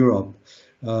country to Europe,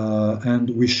 and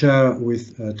we share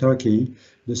with Turkey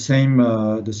the same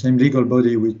legal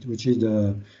body, which is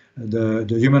the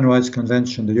Human Rights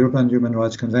Convention, the European Human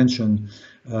Rights Convention,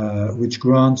 which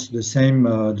grants the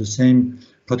same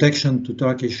protection to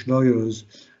Turkish lawyers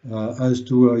as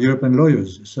to European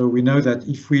lawyers. So we know that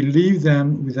if we leave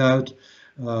them without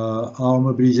our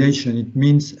mobilization, it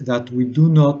means that we do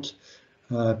not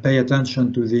pay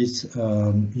attention to this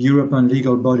European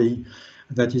legal body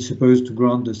that is supposed to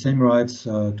grant the same rights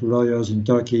to lawyers in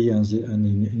Turkey and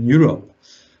in Europe.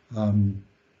 And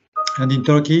in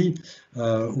Turkey,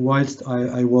 whilst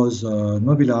I was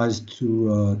mobilized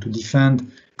to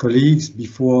defend colleagues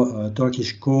before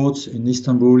Turkish courts in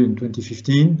Istanbul in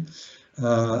 2015,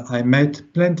 I met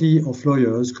plenty of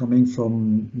lawyers coming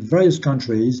from various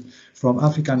countries, from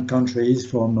African countries,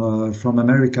 from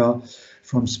America,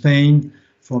 from Spain,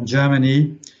 from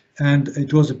Germany, and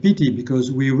it was a pity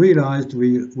because we realized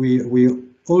we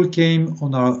all came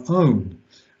on our own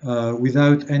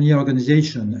without any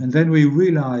organization, and then we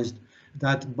realized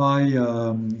that by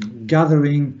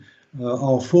gathering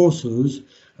our forces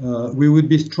we would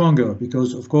be stronger,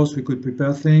 because of course we could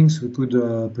prepare things, we could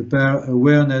prepare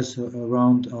awareness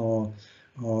around our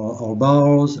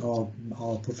barreaux,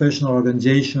 our professional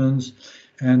organizations,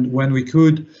 and when we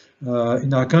could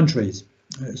in our countries.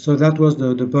 So that was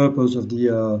the purpose of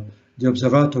the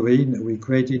observatory. We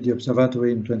created the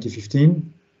observatory in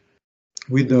 2015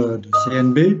 with the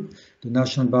CNB, the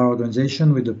National Bar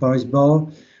Organization, with the Paris Bar,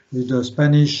 with the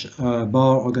Spanish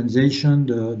Bar Organization,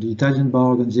 the Italian Bar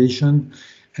Organization,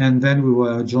 and then we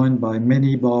were joined by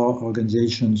many bar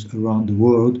organizations around the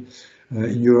world,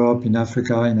 in Europe, in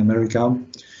Africa, in America.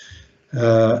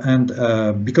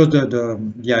 Because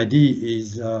the idea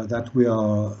is that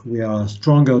we are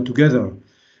stronger together,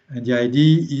 and the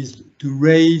idea is to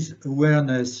raise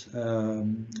awareness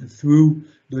through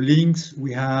the links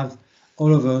we have,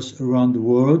 all of us around the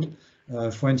world.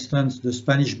 For instance, the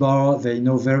Spanish bar, they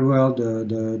know very well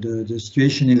the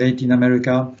situation in Latin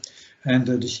America, and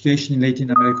the situation in Latin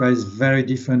America is very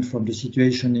different from the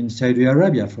situation in Saudi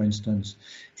Arabia, for instance.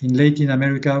 In Latin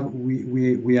America,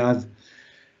 we have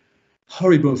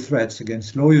horrible threats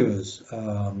against lawyers,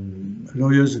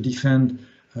 lawyers who defend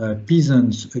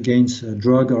peasants against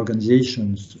drug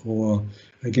organizations or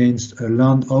against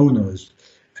landowners.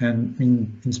 And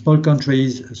in small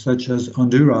countries such as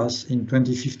Honduras, in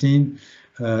 2015,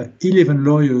 11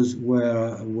 lawyers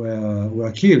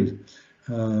were killed.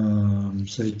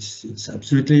 So it's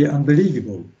absolutely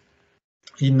unbelievable.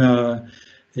 In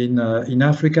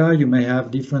Africa, you may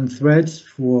have different threats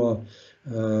for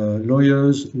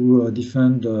lawyers who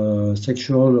defend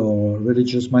sexual or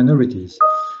religious minorities.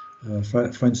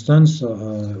 For instance,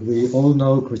 we all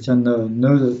know Christiane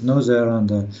knows her,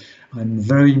 and I'm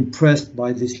very impressed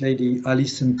by this lady,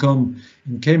 Alison Com,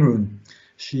 in Cameroon.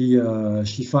 She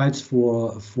fights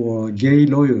for gay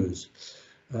lawyers.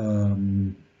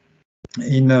 In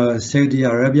Saudi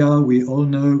Arabia, we all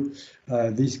know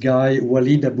this guy,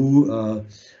 Walid Abu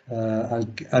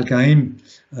Al-Qaim.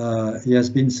 He has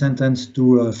been sentenced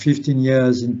to 15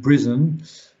 years in prison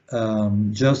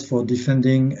just for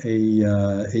defending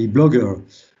a blogger.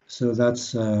 So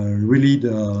that's really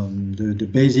the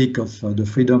basic of the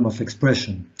freedom of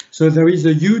expression. So there is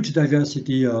a huge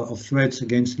diversity of threats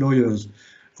against lawyers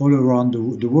all around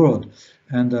the world,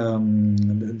 and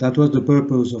that was the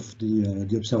purpose of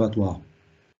the Observatoire.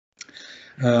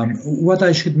 What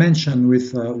I should mention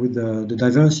with the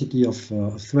diversity of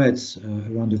threats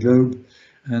around the globe,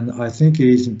 and I think it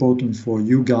is important for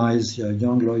you guys,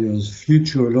 young lawyers,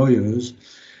 future lawyers,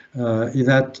 is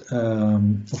that,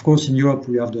 of course, in Europe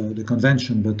we have the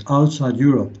convention, but outside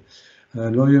Europe,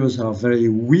 lawyers are very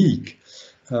weak,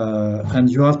 and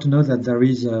you have to know that there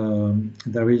is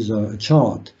a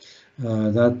chart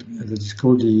that is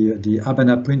called the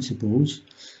Habana Principles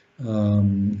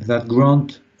that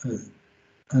grant,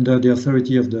 under the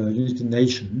authority of the United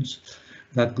Nations,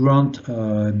 that grant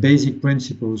basic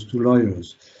principles to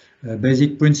lawyers.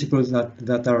 basic principles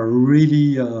that are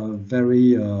really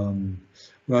very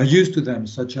we are used to them,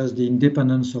 such as the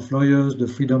independence of lawyers, the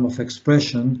freedom of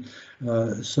expression.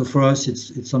 So for us,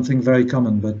 it's something very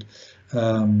common, but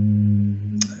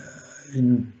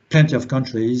in plenty of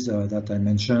countries that I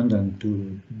mentioned, and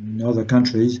in other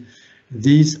countries,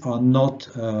 these are not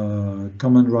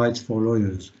common rights for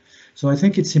lawyers. So I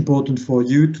think it's important for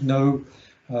you to know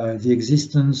the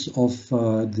existence of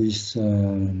this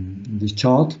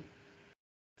chart,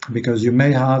 because you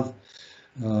may have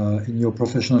in your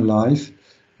professional life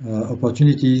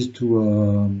opportunities to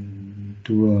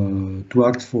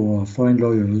act for foreign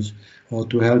lawyers, or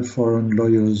to help foreign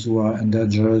lawyers who are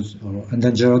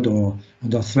endangered or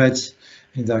under threats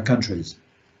in their countries.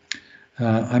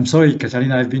 I'm sorry,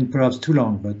 Katarina, I've been perhaps too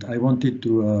long, but I wanted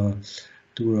to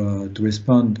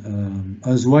respond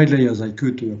as widely as I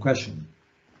could to your question.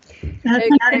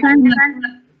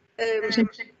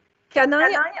 Can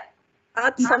I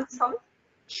add something?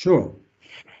 Sure.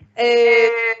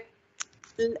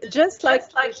 Just like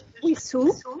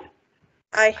Bouyssou,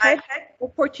 I had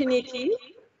opportunity.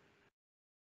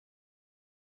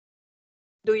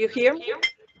 Do you hear me?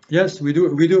 Yes, we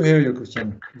do. We do hear you,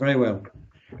 Christiane, very well.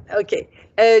 Okay.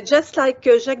 Just like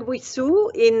Jacques Bouyssou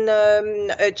in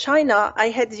China, I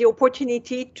had the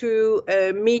opportunity to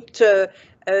meet the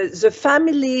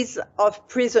families of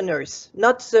prisoners,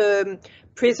 not the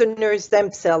prisoners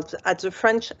themselves, at the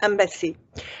French embassy.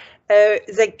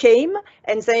 They came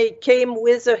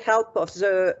with the help of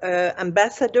the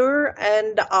ambassador,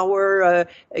 and our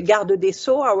garde des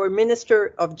Sceaux, our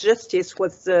Minister of Justice,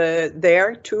 was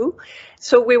there too.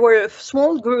 So we were a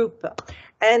small group,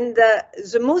 and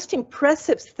the most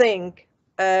impressive thing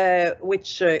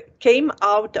which came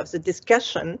out of the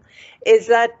discussion is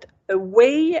that a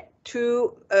way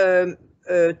to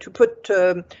put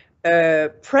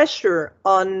pressure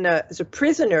on the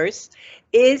prisoners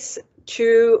is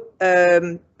to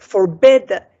forbid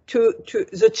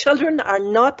the children are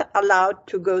not allowed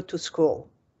to go to school.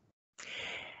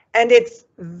 And it's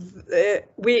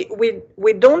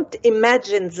we don't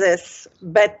imagine this,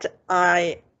 but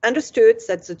I understood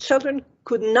that the children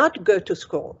could not go to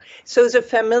school. So the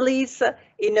families,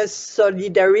 in a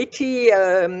solidarity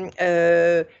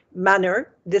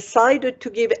manner, decided to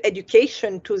give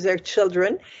education to their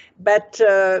children, but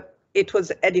it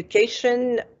was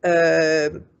education.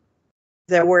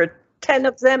 There were 10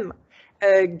 of them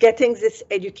getting this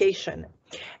education,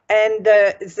 and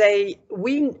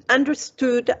we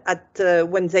understood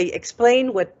when they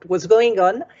explained what was going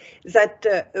on, that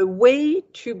a way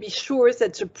to be sure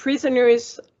that the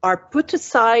prisoners are put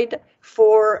aside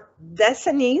for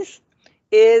decennies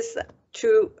is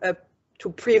to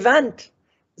prevent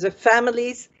the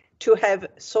families to have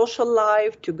social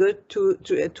life, to go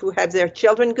to have their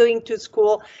children going to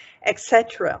school,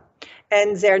 etc.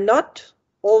 And they're not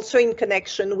also in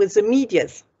connection with the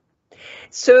medias.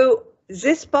 So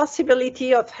this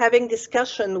possibility of having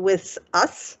discussion with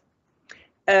us,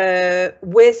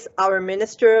 with our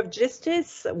Minister of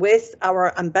Justice, with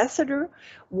our ambassador,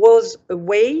 was a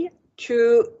way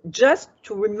to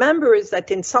remember that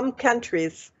in some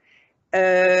countries,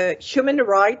 human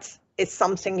rights is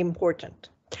something important.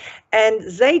 And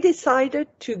they decided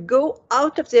to go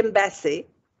out of the embassy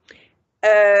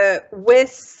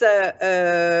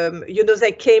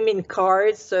they came in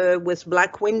cars with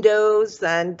black windows,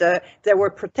 and they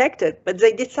were protected, but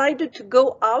they decided to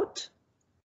go out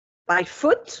by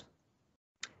foot,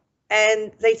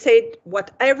 and they said,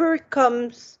 whatever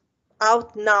comes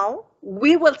out now,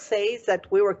 we will say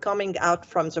that we were coming out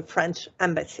from the French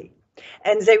embassy.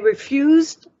 And they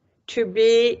refused to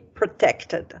be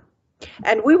protected.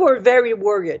 And we were very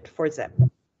worried for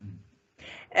them.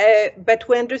 But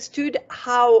we understood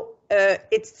how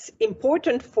it's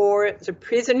important for the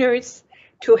prisoners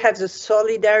to have the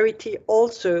solidarity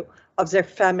also of their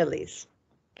families.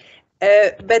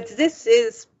 But this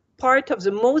is part of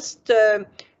the most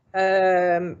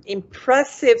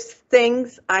impressive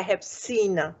things I have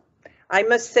seen. I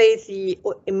must say the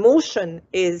emotion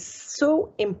is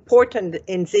so important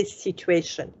in this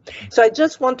situation. So I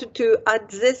just wanted to add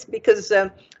this because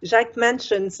Jacques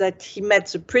mentions that he met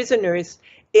the prisoners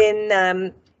in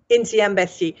the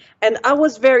embassy. And I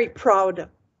was very proud,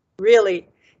 really,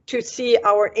 to see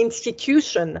our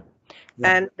institution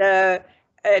and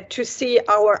to see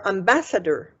our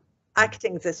ambassador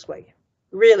acting this way.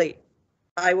 Really,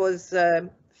 I was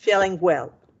feeling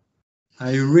well.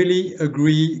 I really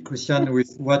agree, Christiane,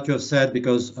 with what you have said,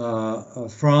 because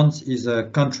France is a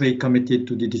country committed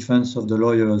to the defense of the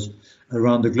lawyers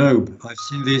around the globe. I've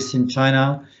seen this in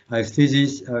China. I've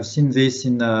seen this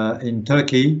in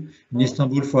Turkey, in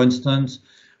Istanbul, for instance.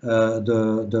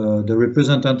 the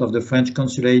representative of the French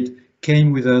consulate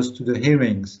came with us to the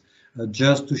hearings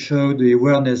just to show the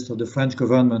awareness of the French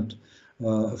government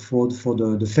for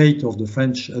the fate of the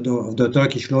French of the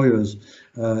Turkish lawyers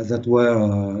that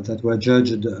were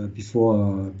judged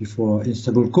before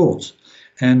Istanbul courts.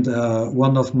 And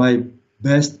one of my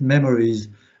best memories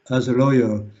as a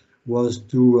lawyer was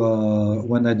to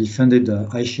when I defended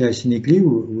Ayşe Aysinikli,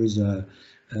 who is a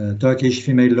Turkish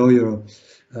female lawyer,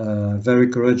 very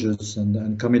courageous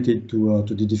and committed to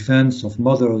the defense of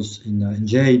mothers in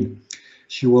jail.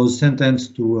 She was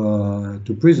sentenced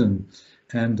to prison,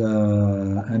 and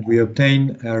we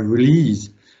obtained her release.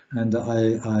 And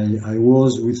I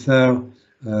was with her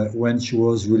when she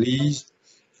was released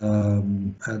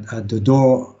at the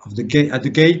door of the gate, at the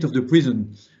gate of the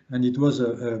prison. And it was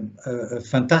a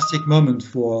fantastic moment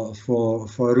for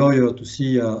a lawyer to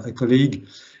see a colleague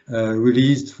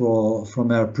released from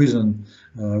her prison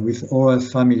with all her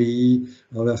family,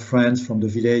 all her friends from the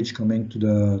village coming to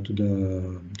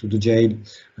the jail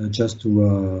just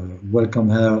to welcome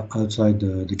her outside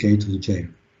the gate of the jail.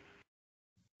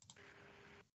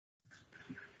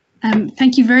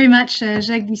 Thank you very much,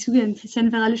 Jacques Bouyssou and Christiane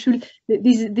Féral-Schuhl.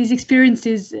 These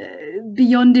experiences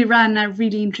beyond Iran are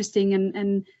really interesting,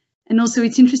 and also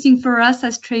it's interesting for us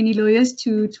as trainee lawyers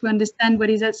to understand what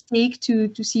is at stake, to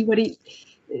see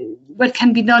what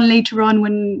can be done later on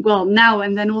now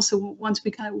and then also once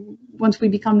we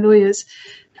become lawyers.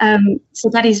 So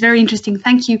that is very interesting.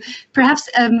 Thank you. Perhaps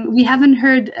we haven't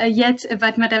heard yet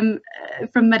about Madame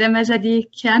Azadeh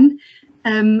Kian.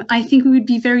 I think we would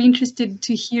be very interested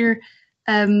to hear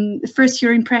first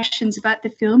your impressions about the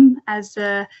film, as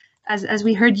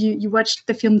we heard you watched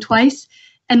the film twice,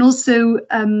 and also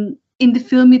in the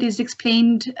film it is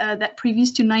explained that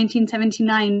previous to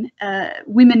 1979,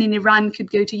 women in Iran could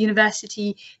go to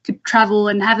university, could travel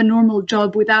and have a normal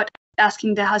job without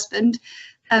asking their husband.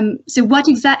 So what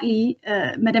exactly,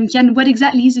 Madame Kian, what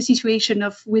exactly is the situation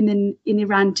of women in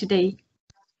Iran today?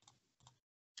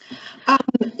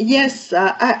 Yes,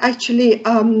 I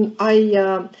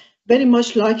very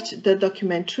much liked the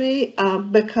documentary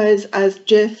because, as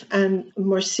Jeff and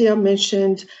Marcia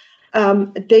mentioned,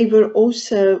 they were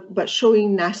also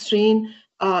showing Nasrin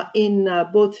in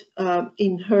both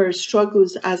in her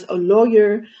struggles as a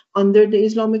lawyer under the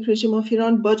Islamic regime of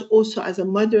Iran, but also as a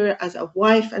mother, as a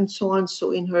wife, and so on.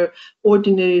 So in her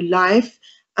ordinary life.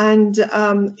 And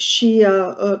she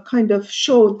kind of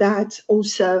showed that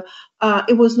also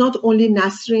it was not only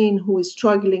Nasrin who is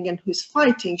struggling and who is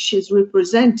fighting, she's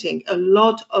representing a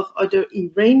lot of other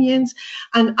Iranians.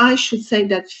 And I should say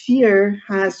that fear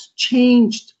has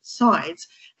changed sides.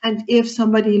 And if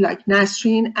somebody like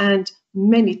Nasrin and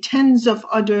many tens of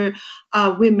other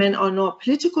women are now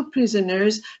political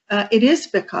prisoners, it is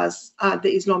because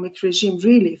the Islamic regime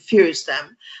really fears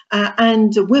them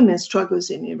and women's struggles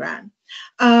in Iran.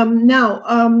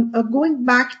 Going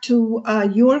back to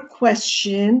your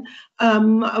question,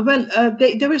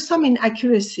 there were some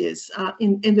inaccuracies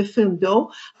in the film,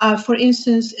 though. For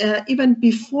instance, even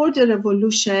before the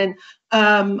revolution,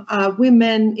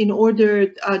 women, in order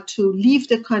to leave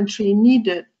the country,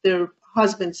 needed their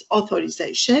husband's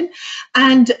authorization,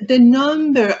 and the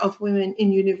number of women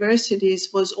in universities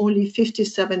was only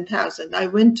 57,000. I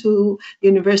went to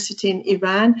university in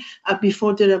Iran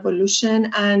before the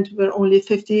revolution, and were only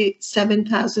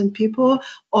 57,000 people,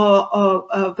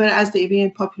 whereas the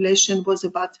Iranian population was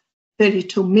about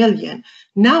 32 million.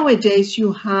 Nowadays,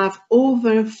 you have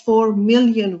over 4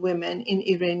 million women in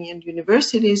Iranian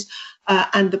universities,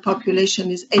 and the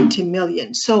population is 80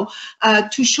 million. So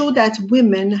to show that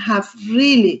women have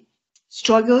really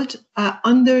struggled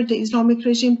under the Islamic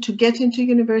regime to get into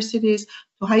universities,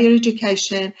 to higher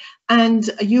education, and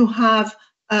you have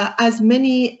as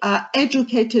many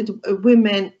educated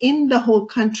women in the whole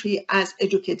country as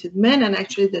educated men, and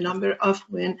actually the number of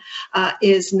women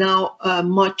is now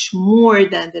much more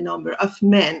than the number of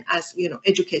men as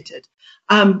educated.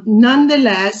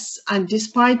 Nonetheless, and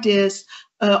despite this,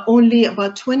 only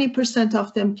about 20%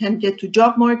 of them can get to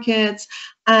job markets,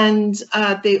 and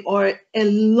there are a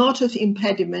lot of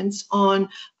impediments on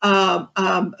or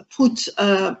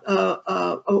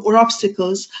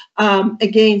obstacles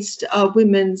against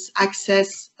women's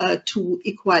access to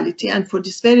equality. And for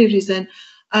this very reason,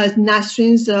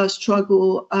 Nasrin's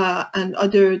struggle and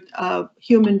other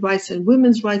human rights and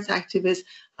women's rights activists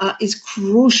is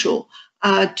crucial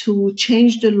to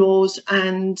change the laws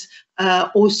and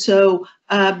also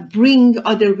bring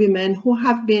other women who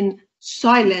have been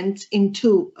silent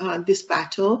into this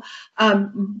battle.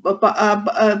 But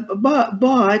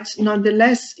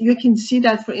nonetheless, you can see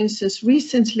that, for instance,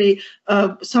 recently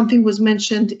something was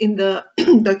mentioned in the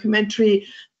documentary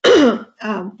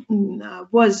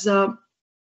was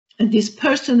this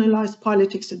personalized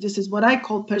politics. So this is what I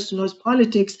call personalized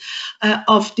politics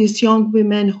of these young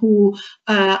women who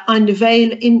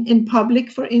unveil in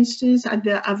public, for instance, at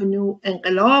the Avenue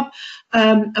Inqilab.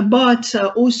 But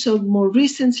also more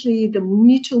recently, the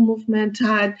Me Too movement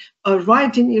had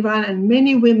arrived in Iran, and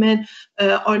many women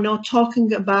are now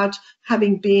talking about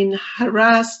having been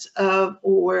harassed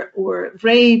or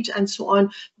raped and so on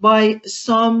by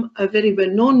some very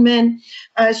well-known men.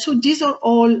 So these are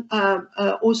all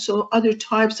also other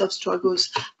types of struggles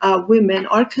women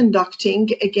are conducting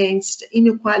against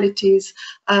inequalities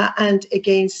and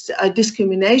against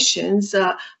discriminations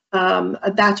that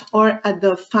are at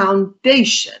the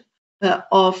foundation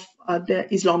of the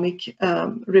Islamic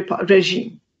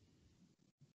regime.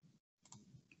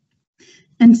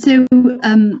 And so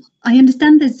I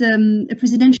understand there's a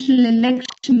presidential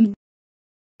election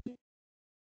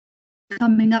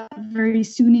coming up very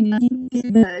soon in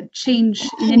Iran. Change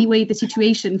in any way the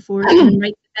situation for human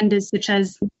rights defenders such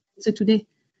as Sotoudeh?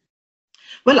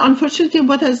 Well, unfortunately,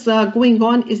 what is going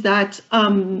on is that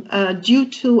due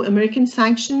to American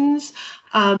sanctions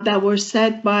that were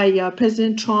set by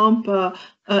President Trump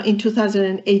in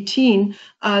 2018,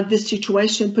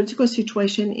 the political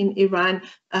situation in Iran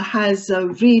has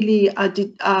really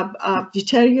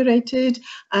deteriorated,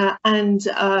 and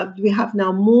we have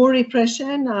now more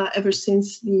repression ever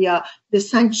since the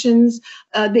sanctions.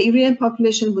 The Iranian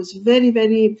population was very,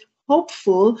 very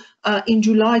hopeful in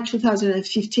July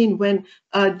 2015 when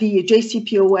the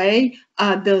JCPOA,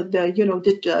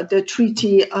 the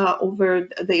treaty over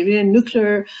the Iranian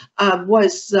nuclear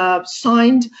was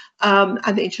signed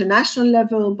at the international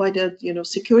level by the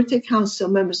Security Council,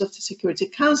 members of the Security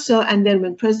Council, and then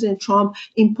when President Trump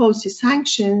imposed his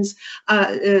sanctions,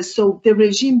 so the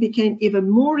regime became even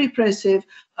more repressive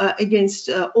against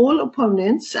all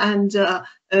opponents and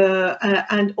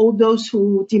all those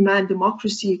who demand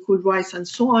democracy, equal rights, and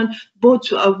so on,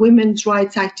 both women's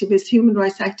rights activists, human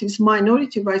rights activists,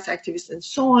 minority rights activists, and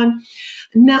so on.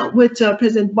 Now, with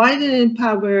President Biden in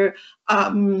power,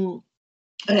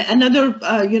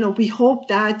 we hope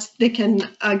that they can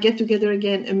get together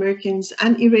again, Americans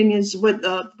and Iranians with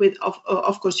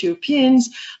of course, Europeans,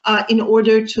 in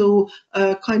order to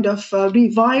kind of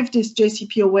revive this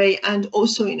JCPOA, and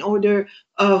also in order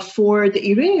for the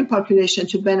Iranian population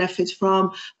to benefit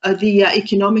from the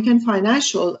economic and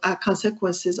financial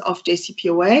consequences of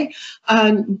JCPOA.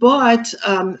 But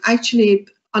actually,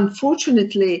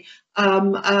 unfortunately,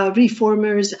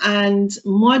 reformers and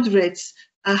moderates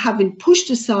have been pushed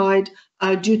aside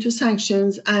due to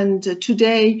sanctions, and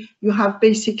today you have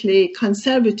basically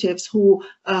conservatives who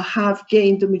have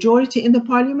gained the majority in the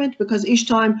parliament, because each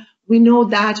time we know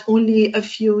that only a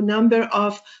few number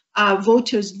of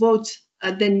voters vote,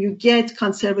 then you get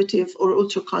conservative or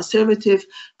ultra-conservative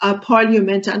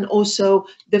parliament. And also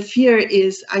the fear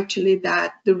is actually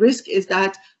that the risk is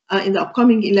that in the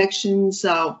upcoming elections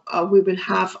we will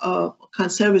have a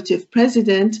conservative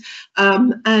president,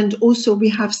 and also we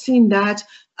have seen that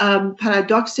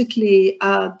paradoxically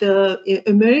the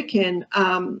American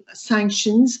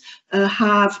sanctions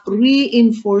have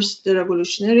reinforced the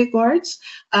Revolutionary Guards,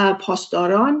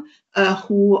 Pasdaran,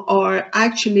 who are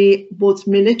actually both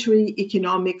military,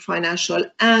 economic, financial,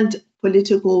 and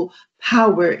political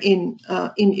power in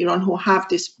Iran, who have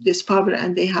this power,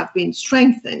 and they have been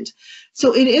strengthened.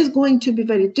 So it is going to be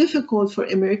very difficult for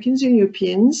Americans and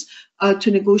Europeans to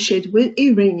negotiate with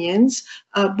Iranians,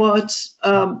 but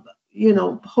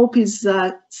hope is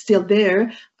still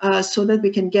there, so that we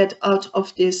can get out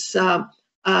of this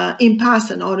impasse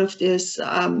and out of this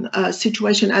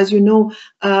situation. As you know,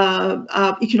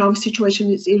 economic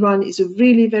situation in Iran is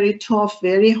really very tough,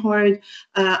 very hard,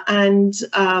 and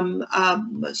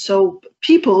so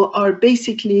people are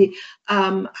basically,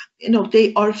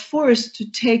 they are forced to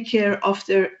take care of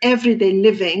their everyday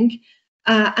living.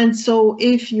 And so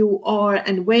if you are,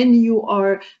 and when you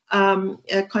are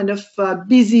kind of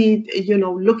busy,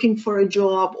 looking for a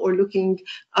job or looking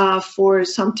for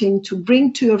something to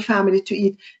bring to your family to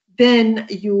eat, then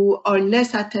you are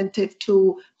less attentive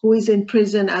to who is in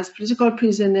prison as political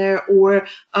prisoner, or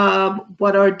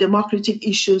what are democratic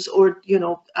issues, or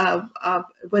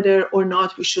whether or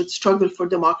not we should struggle for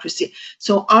democracy.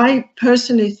 So I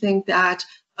personally think that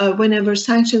whenever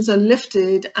sanctions are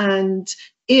lifted, and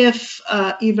if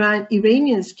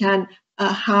Iranians can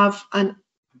have an,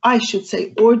 I should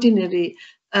say, ordinary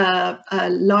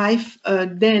life,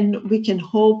 then we can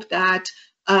hope that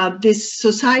this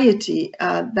society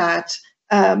that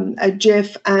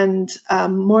Jeff and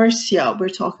Marcia were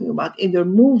talking about in their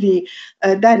movie,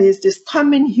 that is this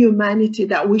common humanity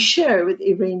that we share with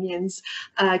Iranians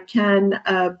can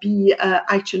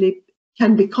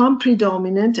become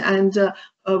predominant, and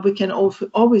we can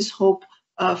always hope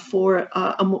for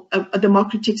a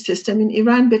democratic system in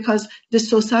Iran, because the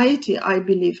society, I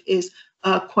believe, is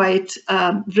quite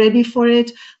ready for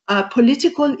it.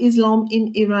 Political Islam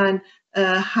in Iran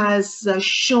has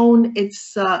shown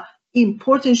its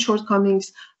important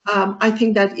shortcomings. I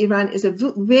think that Iran is a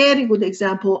very good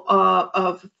example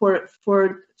for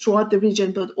throughout the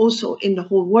region, but also in the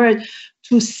whole world,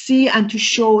 to see and to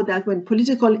show that when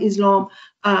political Islam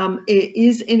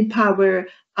is in power,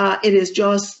 it is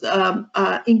just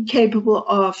incapable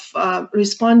of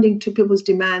responding to people's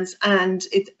demands, and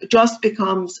it just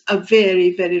becomes a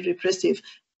very, very repressive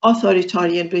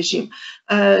authoritarian regime.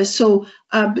 So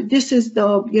this is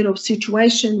the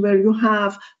situation where you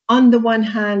have, on the one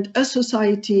hand, a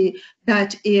society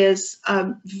that is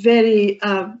very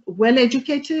well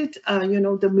educated.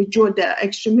 The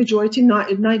extreme majority,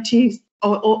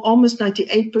 almost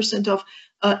 98% of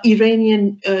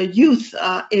Iranian youth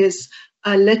is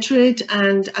literate,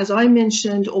 and as I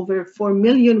mentioned, over 4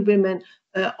 million women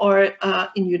are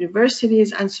in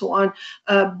universities and so on.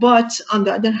 But on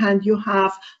the other hand, you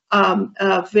have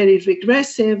very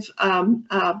regressive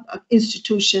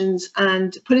institutions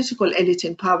and political elite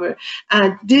in power.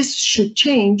 And this should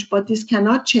change, but this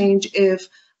cannot change if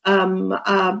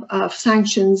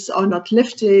sanctions are not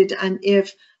lifted, and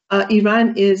if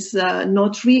Iran is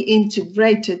not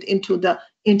reintegrated into the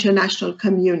international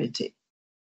community.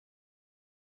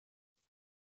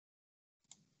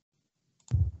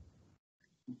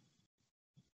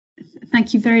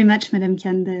 Thank you very much, Madame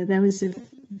Kian. That was a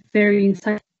very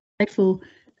insightful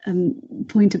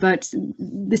point about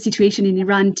the situation in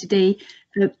Iran today.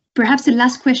 Perhaps the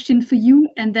last question for you,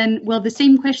 and then, well, the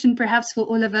same question perhaps for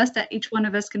all of us, that each one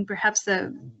of us can perhaps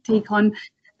take on.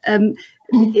 At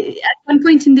one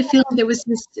point in the film, there was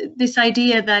this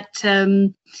idea that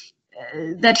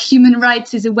that human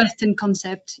rights is a Western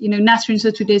concept. Nasrin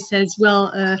Sotoudeh says,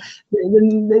 well,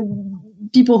 the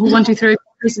people who want to throw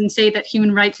prison say that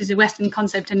human rights is a Western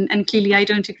concept, and clearly I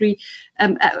don't agree.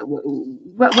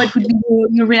 What would be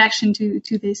your reaction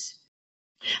to this?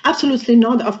 Absolutely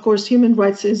not. Of course, human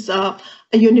rights is a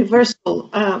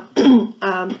universal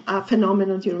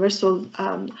phenomenon, universal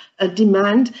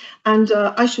demand. And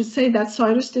I should say that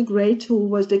Cyrus the Great, who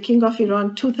was the king of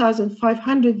Iran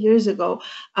 2,500 years ago,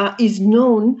 is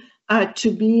known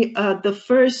to be the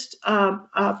first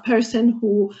person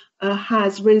who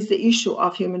has raised the issue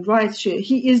of human rights.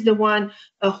 He is the one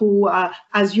who,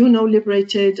 as you know,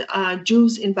 liberated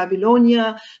Jews in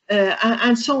Babylonia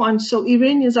and so on. So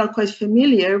Iranians are quite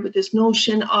familiar with this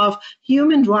notion of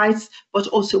human rights, but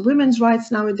also women's rights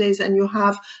nowadays. And you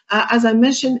have, as I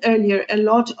mentioned earlier, a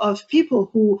lot of people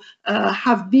who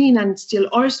have been and still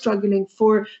are struggling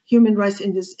for human rights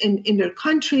in their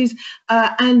countries.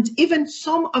 And even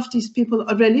some of these people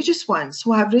are religious ones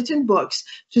who have written books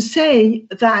to say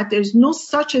that there's no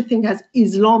such a thing as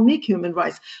Islamic human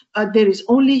rights. There is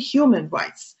only human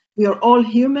rights. We are all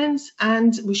humans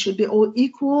and we should be all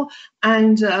equal.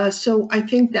 And so I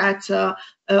think that,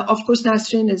 of course,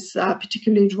 Nasrin is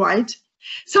particularly right.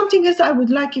 Something else I would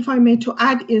like, if I may, to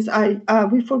add is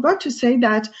we forgot to say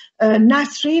that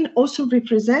Nasrin also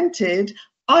represented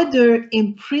other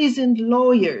imprisoned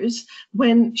lawyers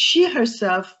when she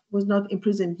herself was not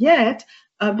imprisoned yet,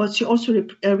 but she also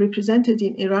represented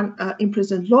in Iran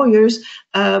imprisoned lawyers,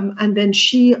 and then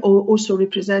she also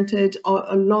represented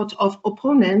a lot of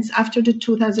opponents after the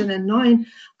 2009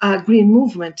 Green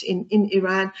Movement in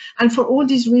Iran. And for all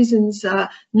these reasons,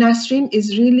 Nasrin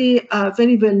is really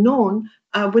very well known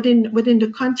within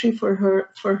the country for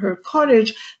her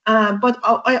courage. But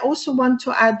I also want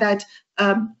to add that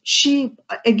she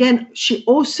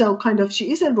also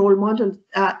she is a role model,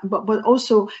 but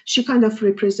also she kind of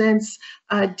represents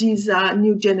this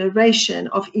new generation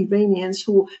of Iranians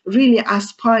who really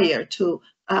aspire to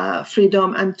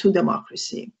freedom and to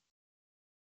democracy.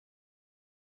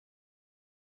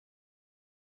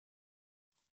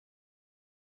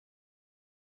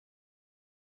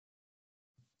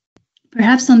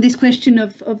 Perhaps on this question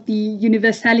of the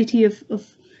universality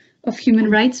of human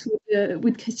rights,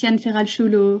 would Christiane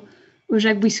Féral-Schuhl or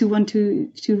Jacques Bouyssou want to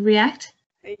react?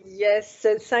 Yes,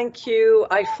 thank you.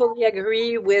 I fully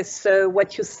agree with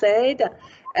what you said.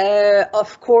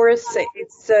 Of course,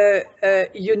 it's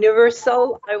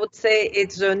universal. I would say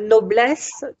it's a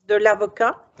noblesse de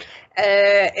l'avocat.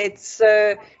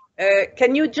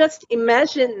 Can you just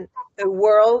imagine a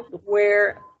world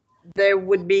where there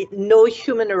would be no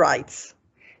human rights?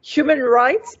 Human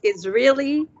rights is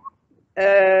really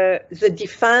the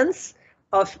defense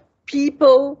of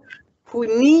people who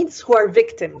are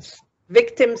victims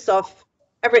of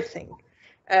everything.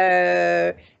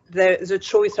 The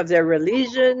choice of their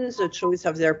religion, the choice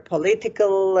of their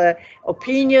political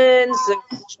opinions, the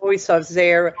choice of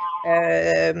their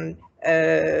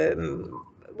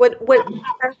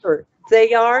whatever.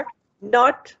 They are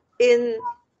not in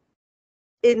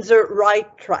the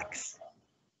right tracks.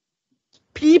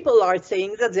 People are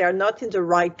saying that they are not in the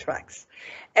right tracks,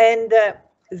 and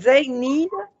they need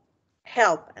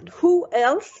help. And who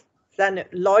else than a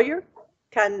lawyer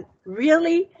can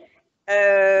really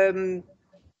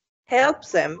help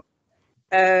them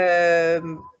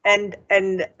and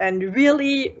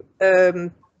really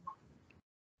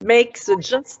make the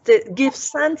justice, give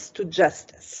sense to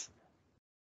justice.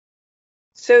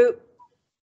 So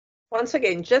once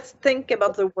again, just think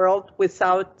about the world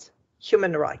without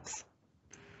human rights.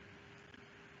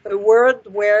 A world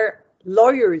where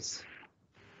lawyers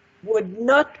would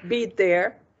not be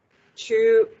there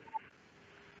to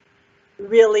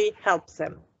really help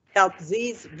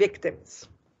these victims.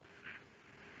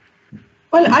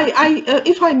 Well,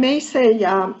 if I may say,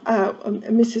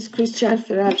 Mrs. Christiane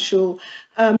Féral-Schuhl,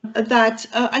 that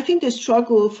I think the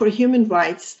struggle for human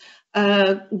rights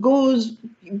goes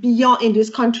beyond, in these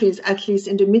countries, at least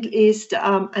in the Middle East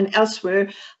and elsewhere.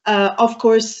 Of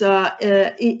course,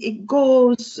 it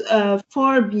goes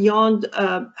far beyond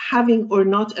having or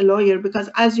not a lawyer, because,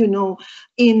 as you know,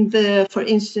 in the, for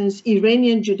instance,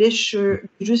 Iranian judicial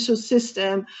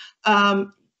system,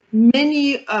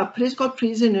 many political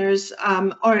prisoners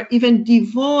are even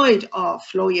devoid of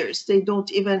lawyers. They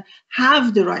don't even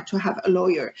have the right to have a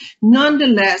lawyer.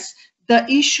 Nonetheless, the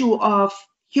issue of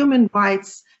human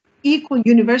rights, equal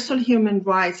universal human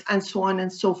rights, and so on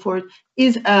and so forth,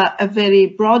 is a very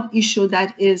broad issue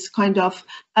that is kind of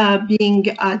being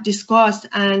discussed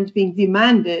and being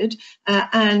demanded.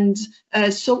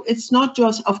 So it's not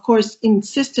just, of course, in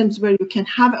systems where you can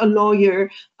have a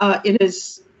lawyer, it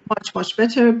is much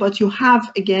better, but you have,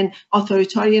 again,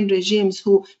 authoritarian regimes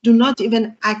who do not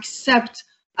even accept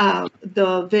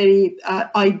the very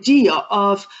idea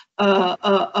of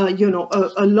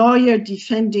a lawyer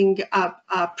defending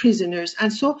prisoners.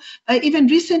 And so even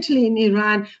recently in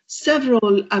Iran, several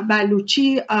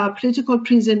Baluchi political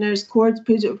prisoners,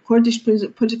 Kurdish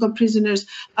political prisoners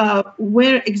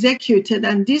were executed,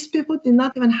 and these people did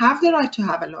not even have the right to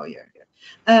have a lawyer.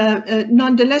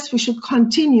 Nonetheless, we should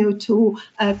continue to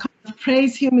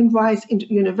praise human rights,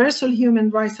 universal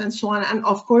human rights, and so on, and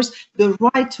of course the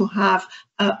right to have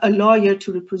a lawyer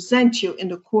to represent you in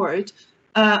the court.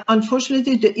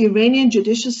 Unfortunately, the Iranian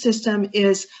judicial system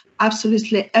is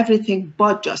absolutely everything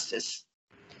but justice.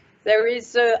 There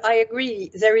is, I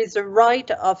agree, there is a right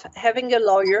of having a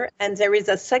lawyer, and there is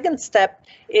a second step,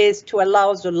 is to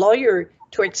allow the lawyer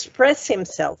to express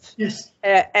himself. Yes.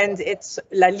 And it's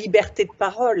la liberté de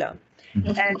parole.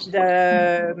 And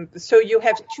so you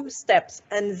have two steps,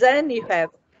 and then you have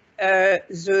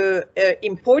the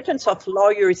importance of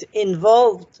lawyers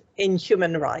involved in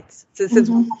human rights. This is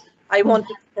what I want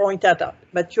to point that out,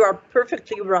 but you are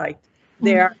perfectly right.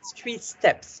 There are three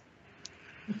steps.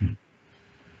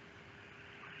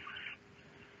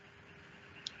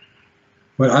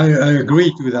 Well, I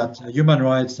agree to that. Human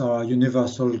rights are a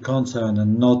universal concern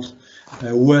and not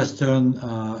a Western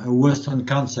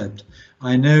concept.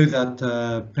 I know that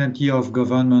plenty of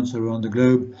governments around the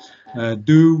globe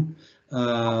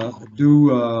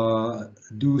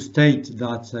do state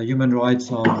that human rights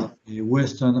are a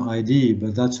Western idea,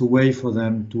 but that's a way for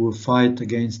them to fight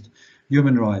against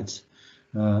human rights.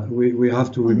 We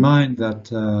have to remind that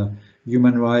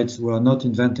human rights were not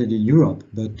invented in Europe,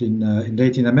 but in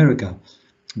Latin America.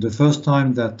 The first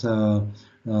time that a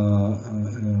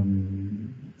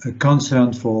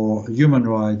concern for human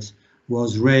rights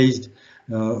was raised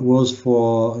was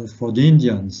for the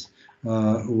Indians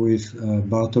with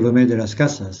Bartolomé de las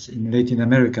Casas in Latin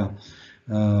America.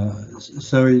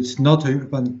 So it's not a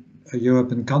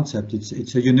European concept;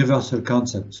 it's a universal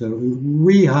concept. So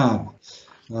we have,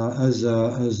 as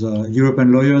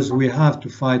European lawyers, we have to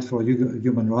fight for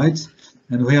human rights,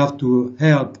 and we have to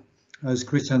help, as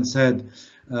Christian said,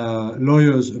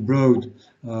 lawyers abroad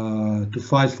to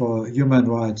fight for human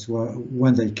rights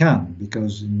when they can,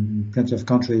 because in plenty of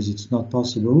countries it's not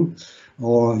possible,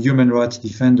 or human rights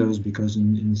defenders, because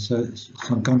in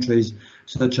some countries,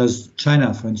 such as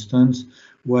China, for instance,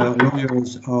 where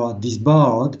lawyers are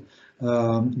disbarred,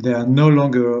 they are no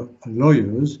longer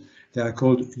lawyers. They are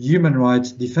called human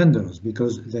rights defenders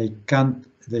because they can't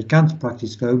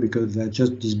practice law because they're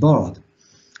just disbarred.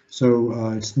 So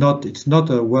it's not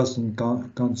a Western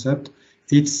concept.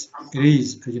 it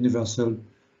is a universal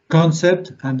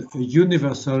concept and a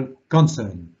universal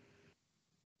concern.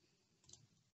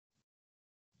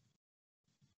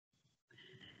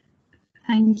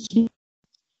 Thank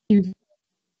you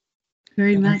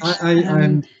very much.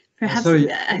 I'm perhaps sorry,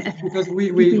 because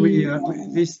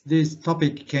this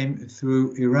topic came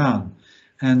through Iran,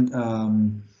 and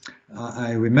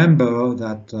I remember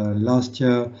that last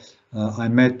year I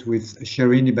met with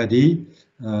Shirin Ebadi,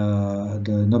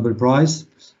 the Nobel Prize,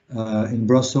 in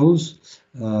Brussels,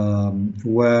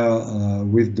 where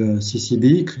with the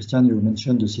CCB, Christiane, you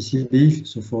mentioned the CCB,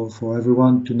 so for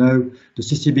everyone to know, the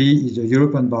CCB is the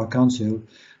European Bar Council.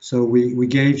 So we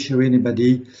gave Shirin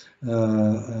Ebadi,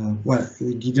 well,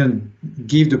 we didn't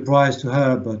give the prize to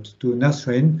her, but to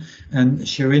Nasrin, and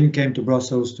Shirin came to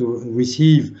Brussels to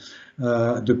receive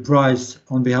the prize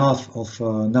on behalf of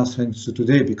Nasrin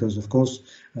Sotoudeh, because of course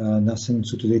Nasrin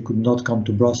Sotoudeh could not come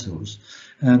to Brussels,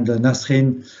 and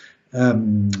Shirin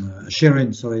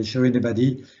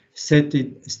Ebadi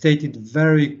stated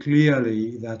very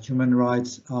clearly that human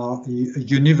rights are a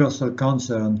universal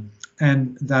concern,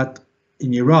 and that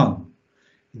in Iran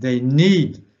they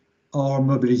need our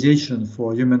mobilization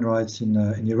for human rights in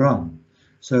Iran.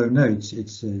 So no,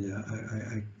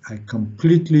 I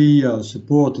completely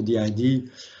support the idea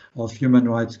of human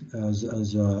rights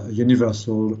as a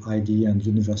universal idea and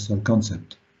universal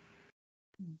concept.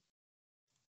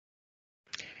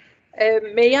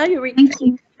 May I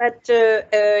repeat that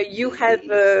you have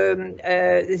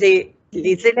les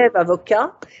élèves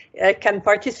avocats can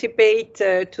participate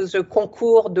to the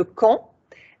concours de Caen,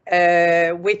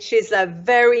 which is a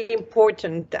very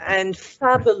important and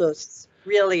fabulous,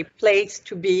 really, place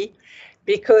to be,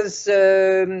 because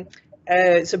the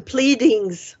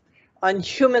pleadings on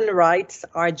human rights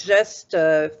are just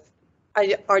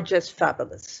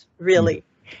fabulous, really.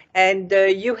 And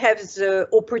you have the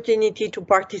opportunity to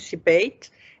participate,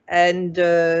 and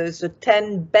the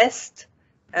 10 best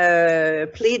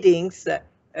pleadings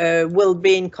will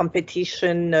be in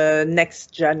competition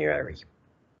next January.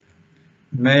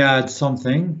 May I add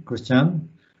something, Christiane?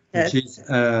 Yes.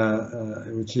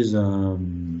 Which is a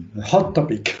hot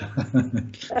topic.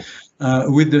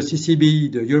 With the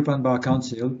CCB, the European Bar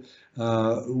Council,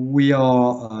 we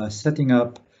are setting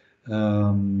up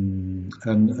an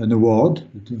award.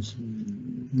 It is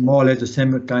more or less the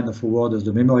same kind of award as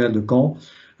the Memorial de Caen,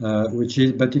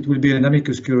 but it will be an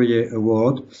amicus curiae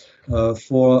award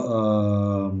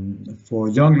for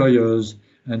young lawyers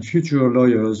and future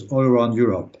lawyers all around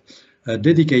Europe,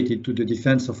 dedicated to the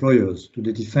defense of lawyers, to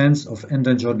the defense of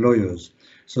endangered lawyers.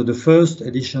 So the first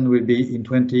edition will be in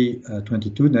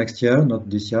 2022, next year, not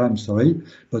this year, I'm sorry.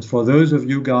 But for those of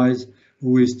you guys who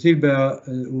will still be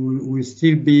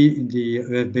in the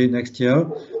EFB next year,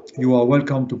 you are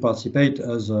welcome to participate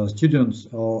as students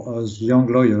or as young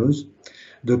lawyers.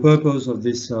 The purpose of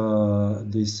this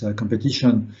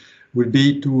competition will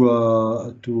be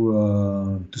to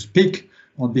speak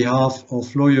on behalf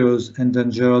of lawyers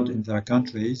endangered in their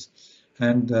countries,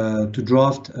 and to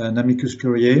draft an amicus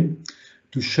curiae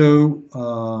to show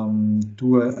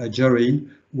to a jury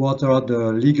what are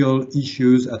the legal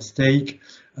issues at stake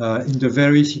in the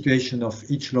very situation of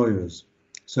each lawyers.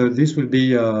 So this will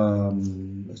be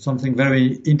something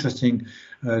very interesting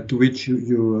to which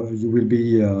you will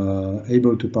be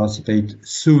able to participate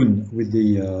soon with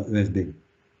the EFB.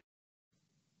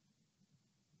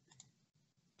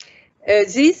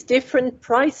 These different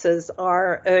prizes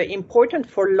are important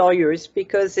for lawyers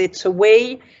because it's a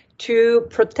way to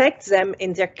protect them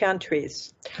in their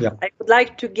countries. Yeah. I would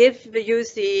like to give you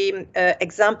the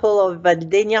example of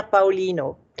Valdenia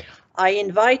Paulino.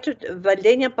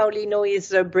 Valdenia Paulino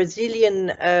is a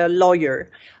Brazilian lawyer.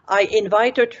 I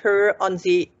invited her on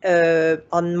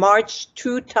March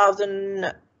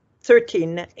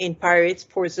 2013 in Paris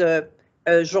for the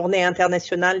Journée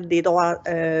internationale des droits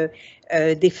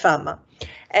des femmes.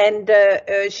 And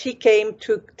she came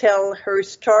to tell her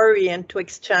story and to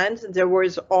exchange. There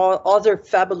was all other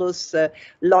fabulous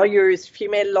lawyers,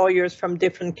 female lawyers from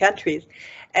different countries.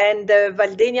 And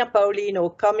Valdenia Paulino,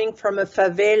 coming from a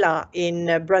favela in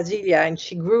Brasilia, and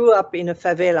she grew up in a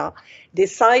favela,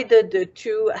 decided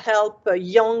to help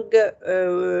young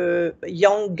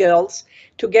girls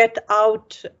to get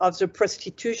out of the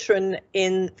prostitution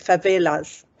in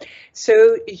favelas.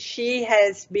 So she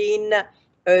has been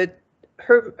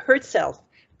herself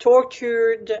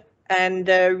tortured and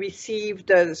received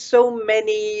so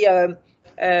many,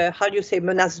 how do you say,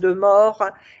 menaces de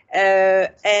mort.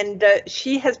 And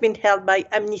she has been held by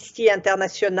Amnesty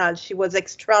International. She was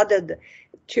extradited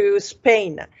to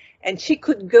Spain, and she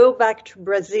could go back to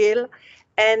Brazil,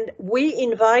 and we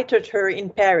invited her in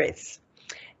Paris.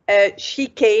 she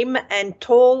came and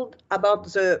told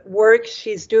about the work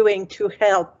she's doing to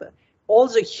help all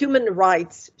the human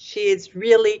rights she is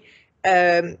really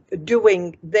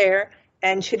doing there.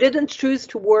 And she didn't choose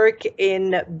to work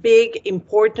in big,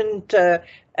 important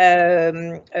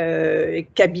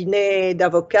cabinet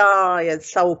d'avocat at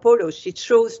Sao Paulo. She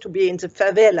chose to be in the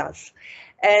favelas.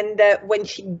 And when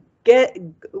she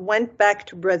went back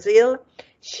to Brazil,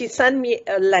 she sent me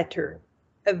a letter,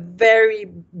 a very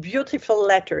beautiful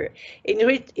letter,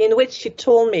 in which she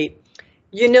told me,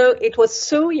 you know, it was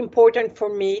so important for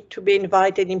me to be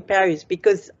invited in Paris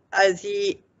because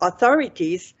the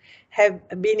authorities have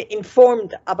been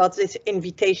informed about this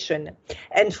invitation.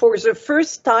 And for the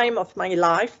first time of my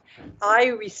life, I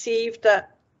received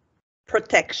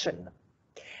protection.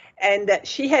 And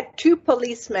she had 2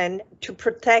 policemen to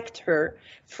protect her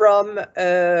from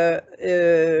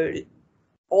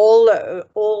all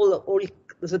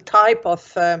the type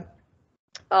of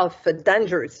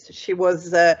dangers she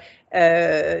was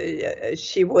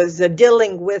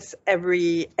dealing with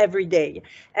every day.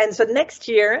 And so next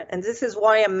year, and this is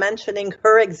why I'm mentioning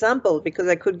her example, because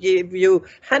I could give you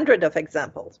hundreds of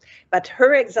examples, but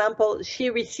her example,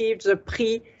 she received the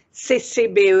Prix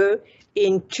CCBE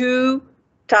in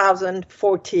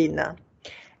 2014.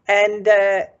 And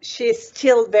she is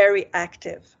still very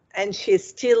active, and she is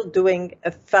still doing a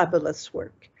fabulous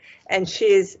work. And she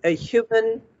is a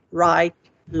human rights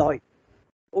lawyer.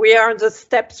 We are on the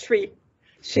step 3.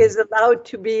 She is allowed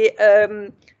to be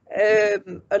a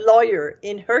lawyer.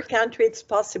 In her country, it's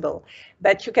possible,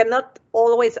 but you cannot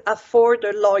always afford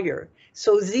a lawyer.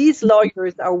 So these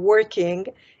lawyers are working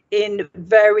in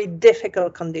very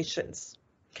difficult conditions.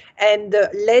 And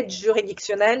l'aide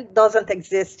juridictionnelle doesn't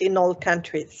exist in all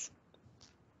countries.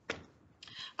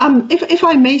 If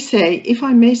I may say,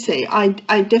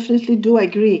 I definitely do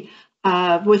agree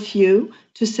with you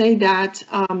to say that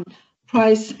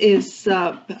price is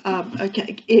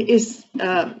likely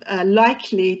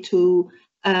to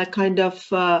kind of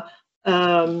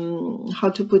how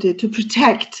to put it, to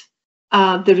protect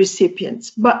the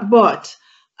recipients. But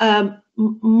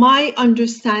my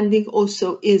understanding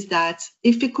also is that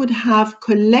if we could have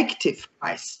collective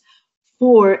price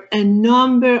for a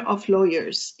number of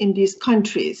lawyers in these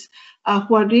countries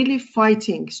who are really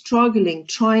fighting, struggling,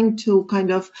 trying to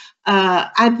kind of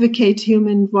advocate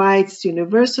human rights,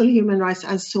 universal human rights,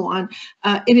 and so on,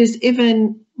 it is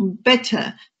even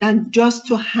better than just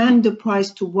to hand the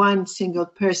prize to one single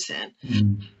person,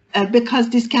 because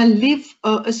this can leave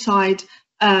aside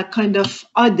kind of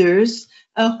others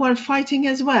who are fighting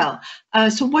as well.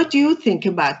 So what do you think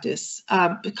about this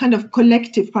kind of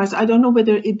collective prize? I don't know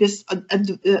whether this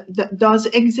does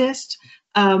exist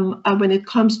when it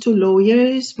comes to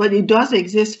lawyers, but it does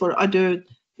exist for other,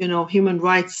 human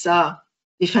rights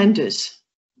defenders.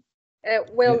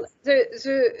 Well,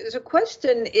 the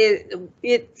question is,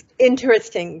 it's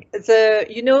interesting.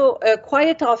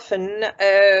 Quite often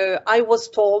I was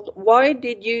told, why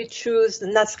did you choose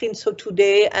Nasrin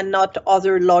Sotoudeh and not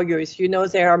other lawyers?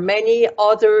 There are many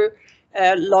other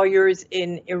lawyers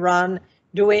in Iran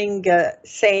doing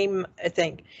same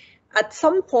thing. At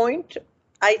some point,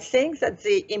 I think that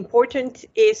the important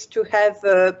is to have,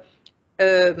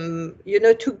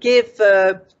 to give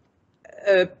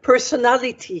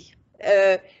personality.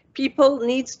 People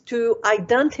need to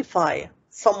identify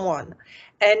someone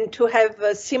and to have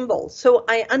a symbol. So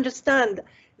I understand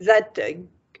that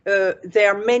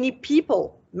there are many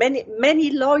people,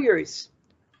 many lawyers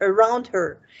around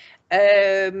her.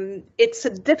 It's a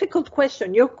difficult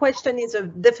question. Your question is a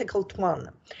difficult one.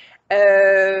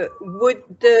 Would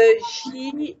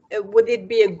it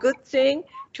be a good thing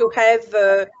to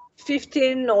have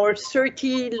 15 or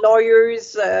 30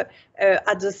 lawyers at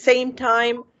the same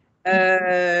time?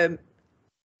 The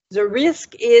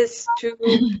risk is to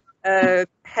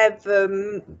have a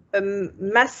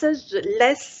message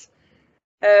less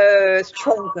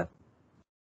stronger.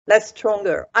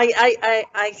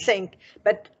 I think,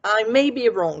 but I may be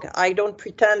wrong. I don't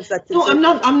pretend that. No, I'm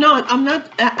not.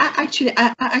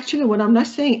 Actually, what I'm not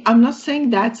saying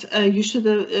that you should,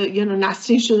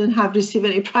 Nasrin shouldn't have received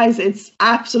any prize. It's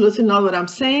absolutely not what I'm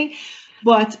saying.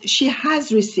 But she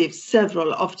has received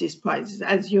several of these prizes,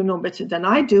 as you know better than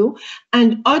I do,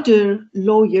 and other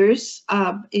lawyers,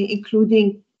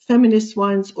 including feminist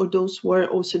ones or those who are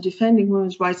also defending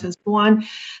women's rights and so on,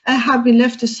 have been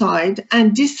left aside.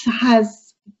 And this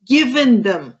has given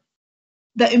them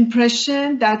the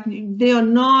impression that they are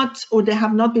not, or they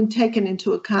have not been taken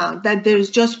into account, that there is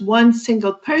just one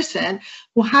single person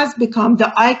who has become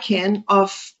the icon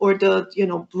of, or the,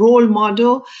 role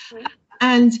model.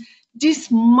 And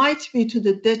this might be to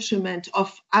the detriment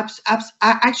of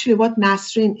actually what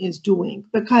Nasrin is doing,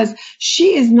 because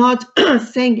she is not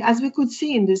saying, as we could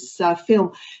see in this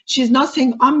film, she's not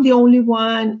saying, I'm the only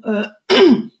one,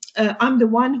 I'm the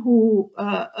one who,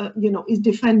 is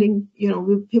defending,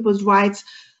 people's rights.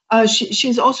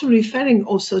 She's also referring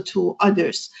also to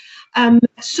others.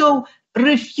 So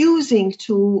refusing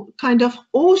to kind of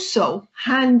also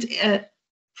hand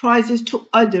prizes to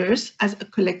others as a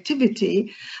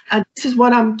collectivity, this is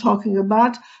what I'm talking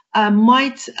about,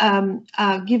 might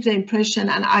give the impression,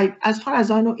 and as far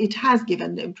as I know, it has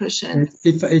given the impression.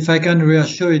 If I can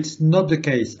reassure, it's not the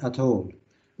case at all.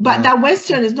 But that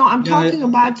Western is not, I'm talking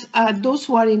about those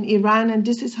who are in Iran, and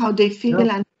this is how they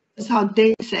feel, and this is how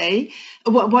they say,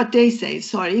 what they say,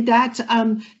 sorry, that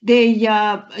they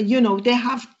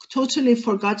have totally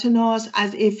forgotten us,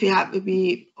 as if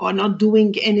we are not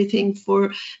doing anything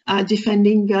for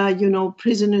defending,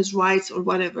 prisoners' rights or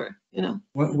whatever,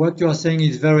 What you are saying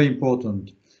is very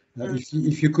important.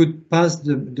 If you could pass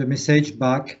the message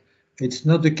back, it's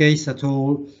not the case at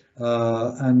all.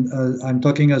 And I'm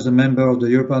talking as a member of the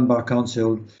European Bar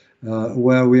Council,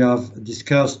 where we have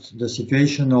discussed the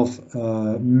situation of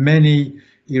many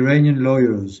Iranian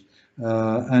lawyers.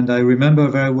 And I remember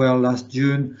very well last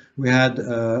June, we had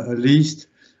a list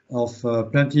of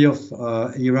plenty of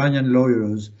Iranian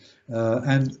lawyers,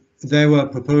 and they were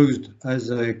proposed as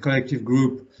a collective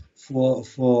group for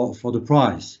the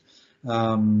prize.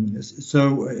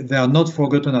 So they are not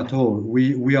forgotten at all.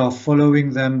 We are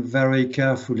following them very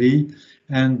carefully,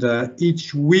 and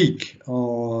each week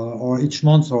or each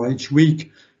month or each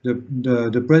week,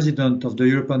 the president of the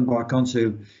European Bar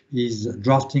Council is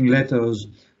drafting letters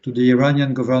to the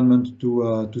Iranian government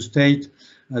to state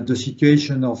the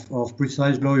situation of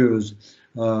precise lawyers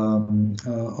on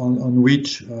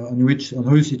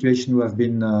whose situation we have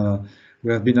been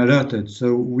alerted.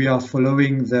 So we are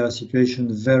following their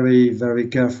situation very, very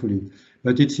carefully.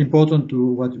 But it's important to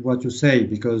what you say,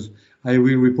 because I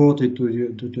will report it to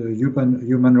the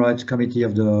Human Rights Committee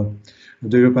of the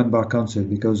European Bar Council,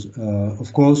 because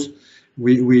of course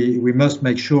we must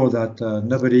make sure that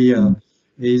nobody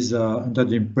is under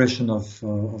the impression of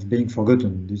being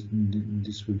forgotten.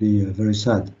 This would be very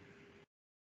sad.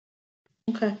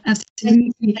 Okay.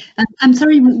 Absolutely. I'm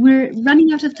sorry, we're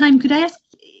running out of time. Could I ask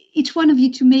each one of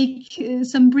you to make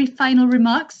some brief final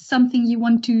remarks, something you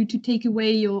want to take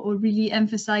away or really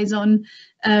emphasize on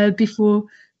before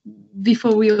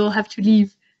we all have to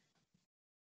leave?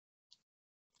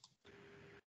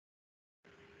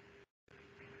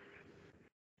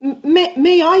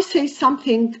 May I say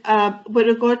something with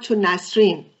regard to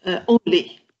Nasrin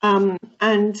only? But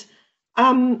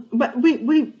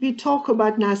we talk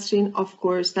about Nasrin, of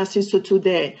course, Nasrin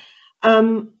Sotoudeh,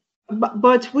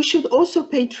 but we should also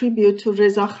pay tribute to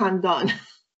Reza Khandan,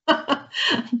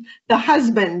 the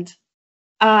husband,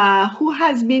 who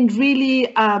has been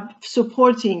really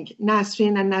supporting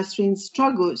Nasrin and Nasrin's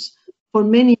struggles for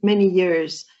many, many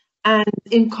years and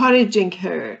encouraging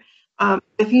her. I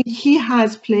think he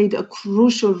has played a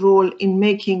crucial role in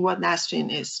making what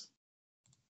Nasrin is.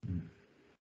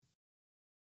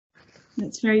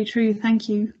 That's very true. Thank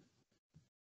you.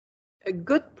 A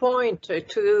good point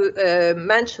to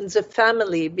mention the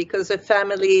family, because the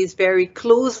family is very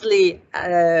closely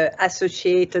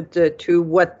associated to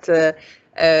what the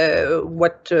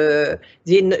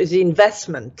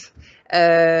investment.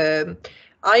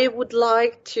 I would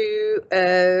like to.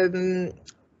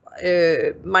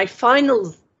 My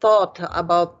final thought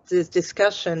about this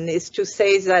discussion is to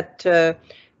say that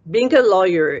being a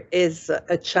lawyer is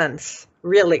a chance,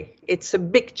 really. It's a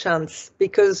big chance,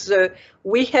 because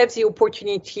we have the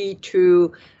opportunity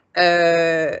to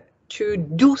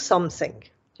do something.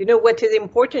 You know, what is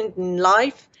important in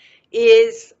life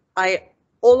is, I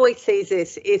always say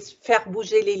this, is faire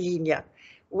bouger les lignes.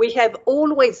 We have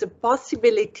always the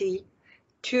possibility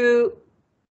to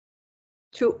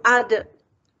add,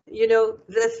 you know,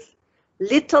 this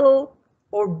little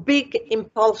or big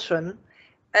impulsion,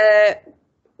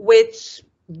 which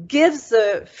gives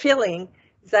the feeling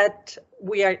that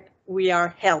we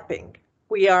are helping,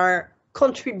 we are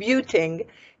contributing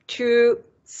to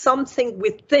something we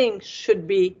think should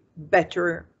be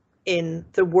better in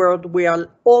the world we are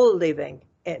all living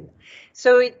in.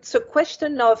 So it's a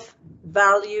question of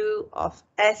value, of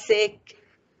ethic,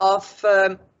 of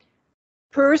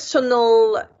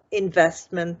personal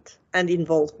investment and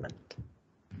involvement.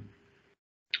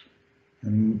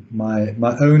 And my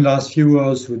own last few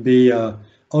words would be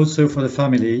also for the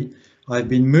family. I've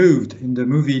been moved in the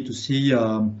movie to see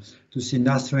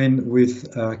Nasrin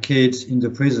with kids in the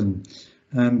prison,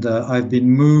 and I've been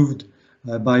moved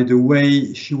by the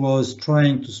way she was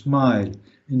trying to smile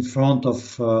in front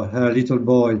of her little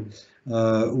boy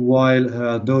while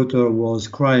her daughter was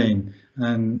crying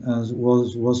and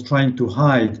was trying to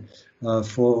hide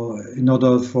in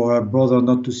order for her brother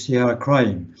not to see her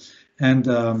crying. And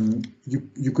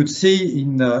you could see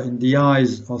in the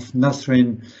eyes of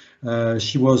Nasrin,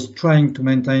 she was trying to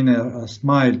maintain a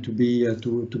smile, to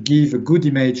give a good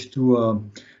image to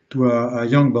a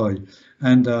young boy.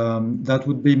 And that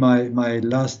would be my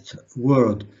last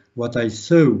word. What I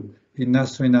saw in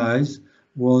Nasrin's eyes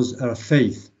was her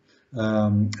faith.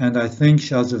 And I think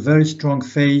she has a very strong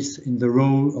faith in the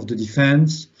role of the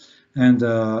defense. And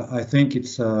I think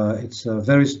it's a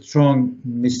very strong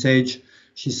message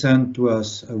she sent to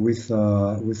us with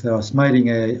her smiling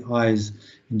eyes,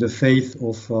 in the faith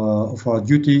of our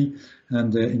duty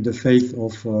and in the faith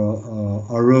of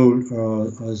our role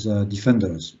as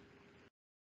defenders.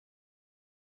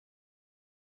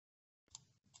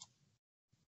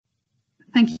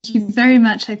 Thank you very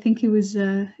much. I think it was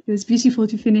beautiful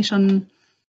to finish on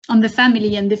the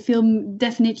family, and the film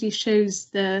definitely shows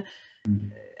how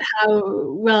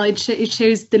well it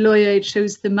shows the lawyer, it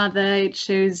shows the mother, it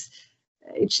shows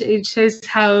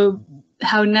how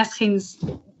Nasrin's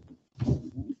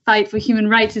fight for human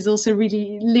rights is also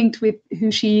really linked with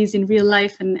who she is in real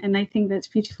life, and I think that's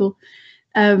beautiful.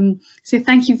 So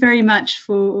thank you very much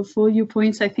for your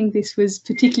points. I think this was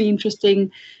particularly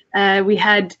interesting. We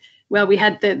had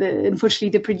unfortunately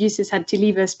the producers had to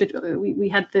leave us, but we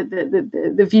had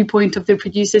the viewpoint of the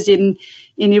producers in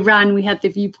Iran. We had the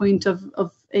viewpoint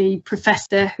of a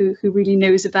professor who really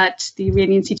knows about the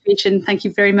Iranian situation. Thank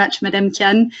you very much, Madame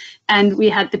Kian. And we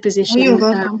had the position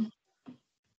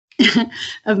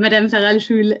of Madame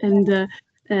Féral-Schuhl and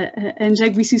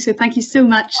Jacques Bouyssou. So thank you so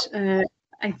much.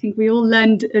 I think we all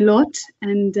learned a lot,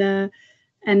 and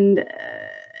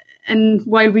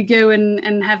while we go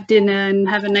and have dinner and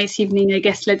have a nice evening, I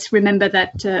guess let's remember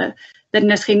that that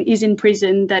Nasrin is in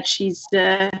prison, that she's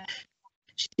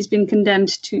been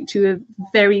condemned to a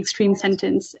very extreme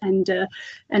sentence, and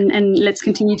let's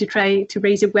continue to try to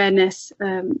raise awareness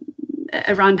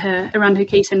around her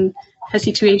case and her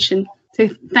situation. So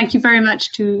thank you very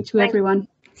much to everyone.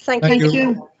 Thank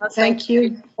you. Thank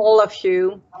you, all of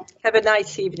you. Have a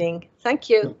nice evening. Thank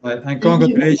you. And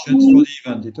congratulations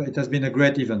for the event. It has been a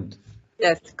great event.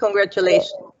 Yes,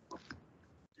 congratulations.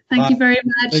 Thank you very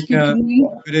much.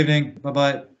 Good evening.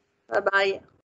 Bye-bye. Bye-bye.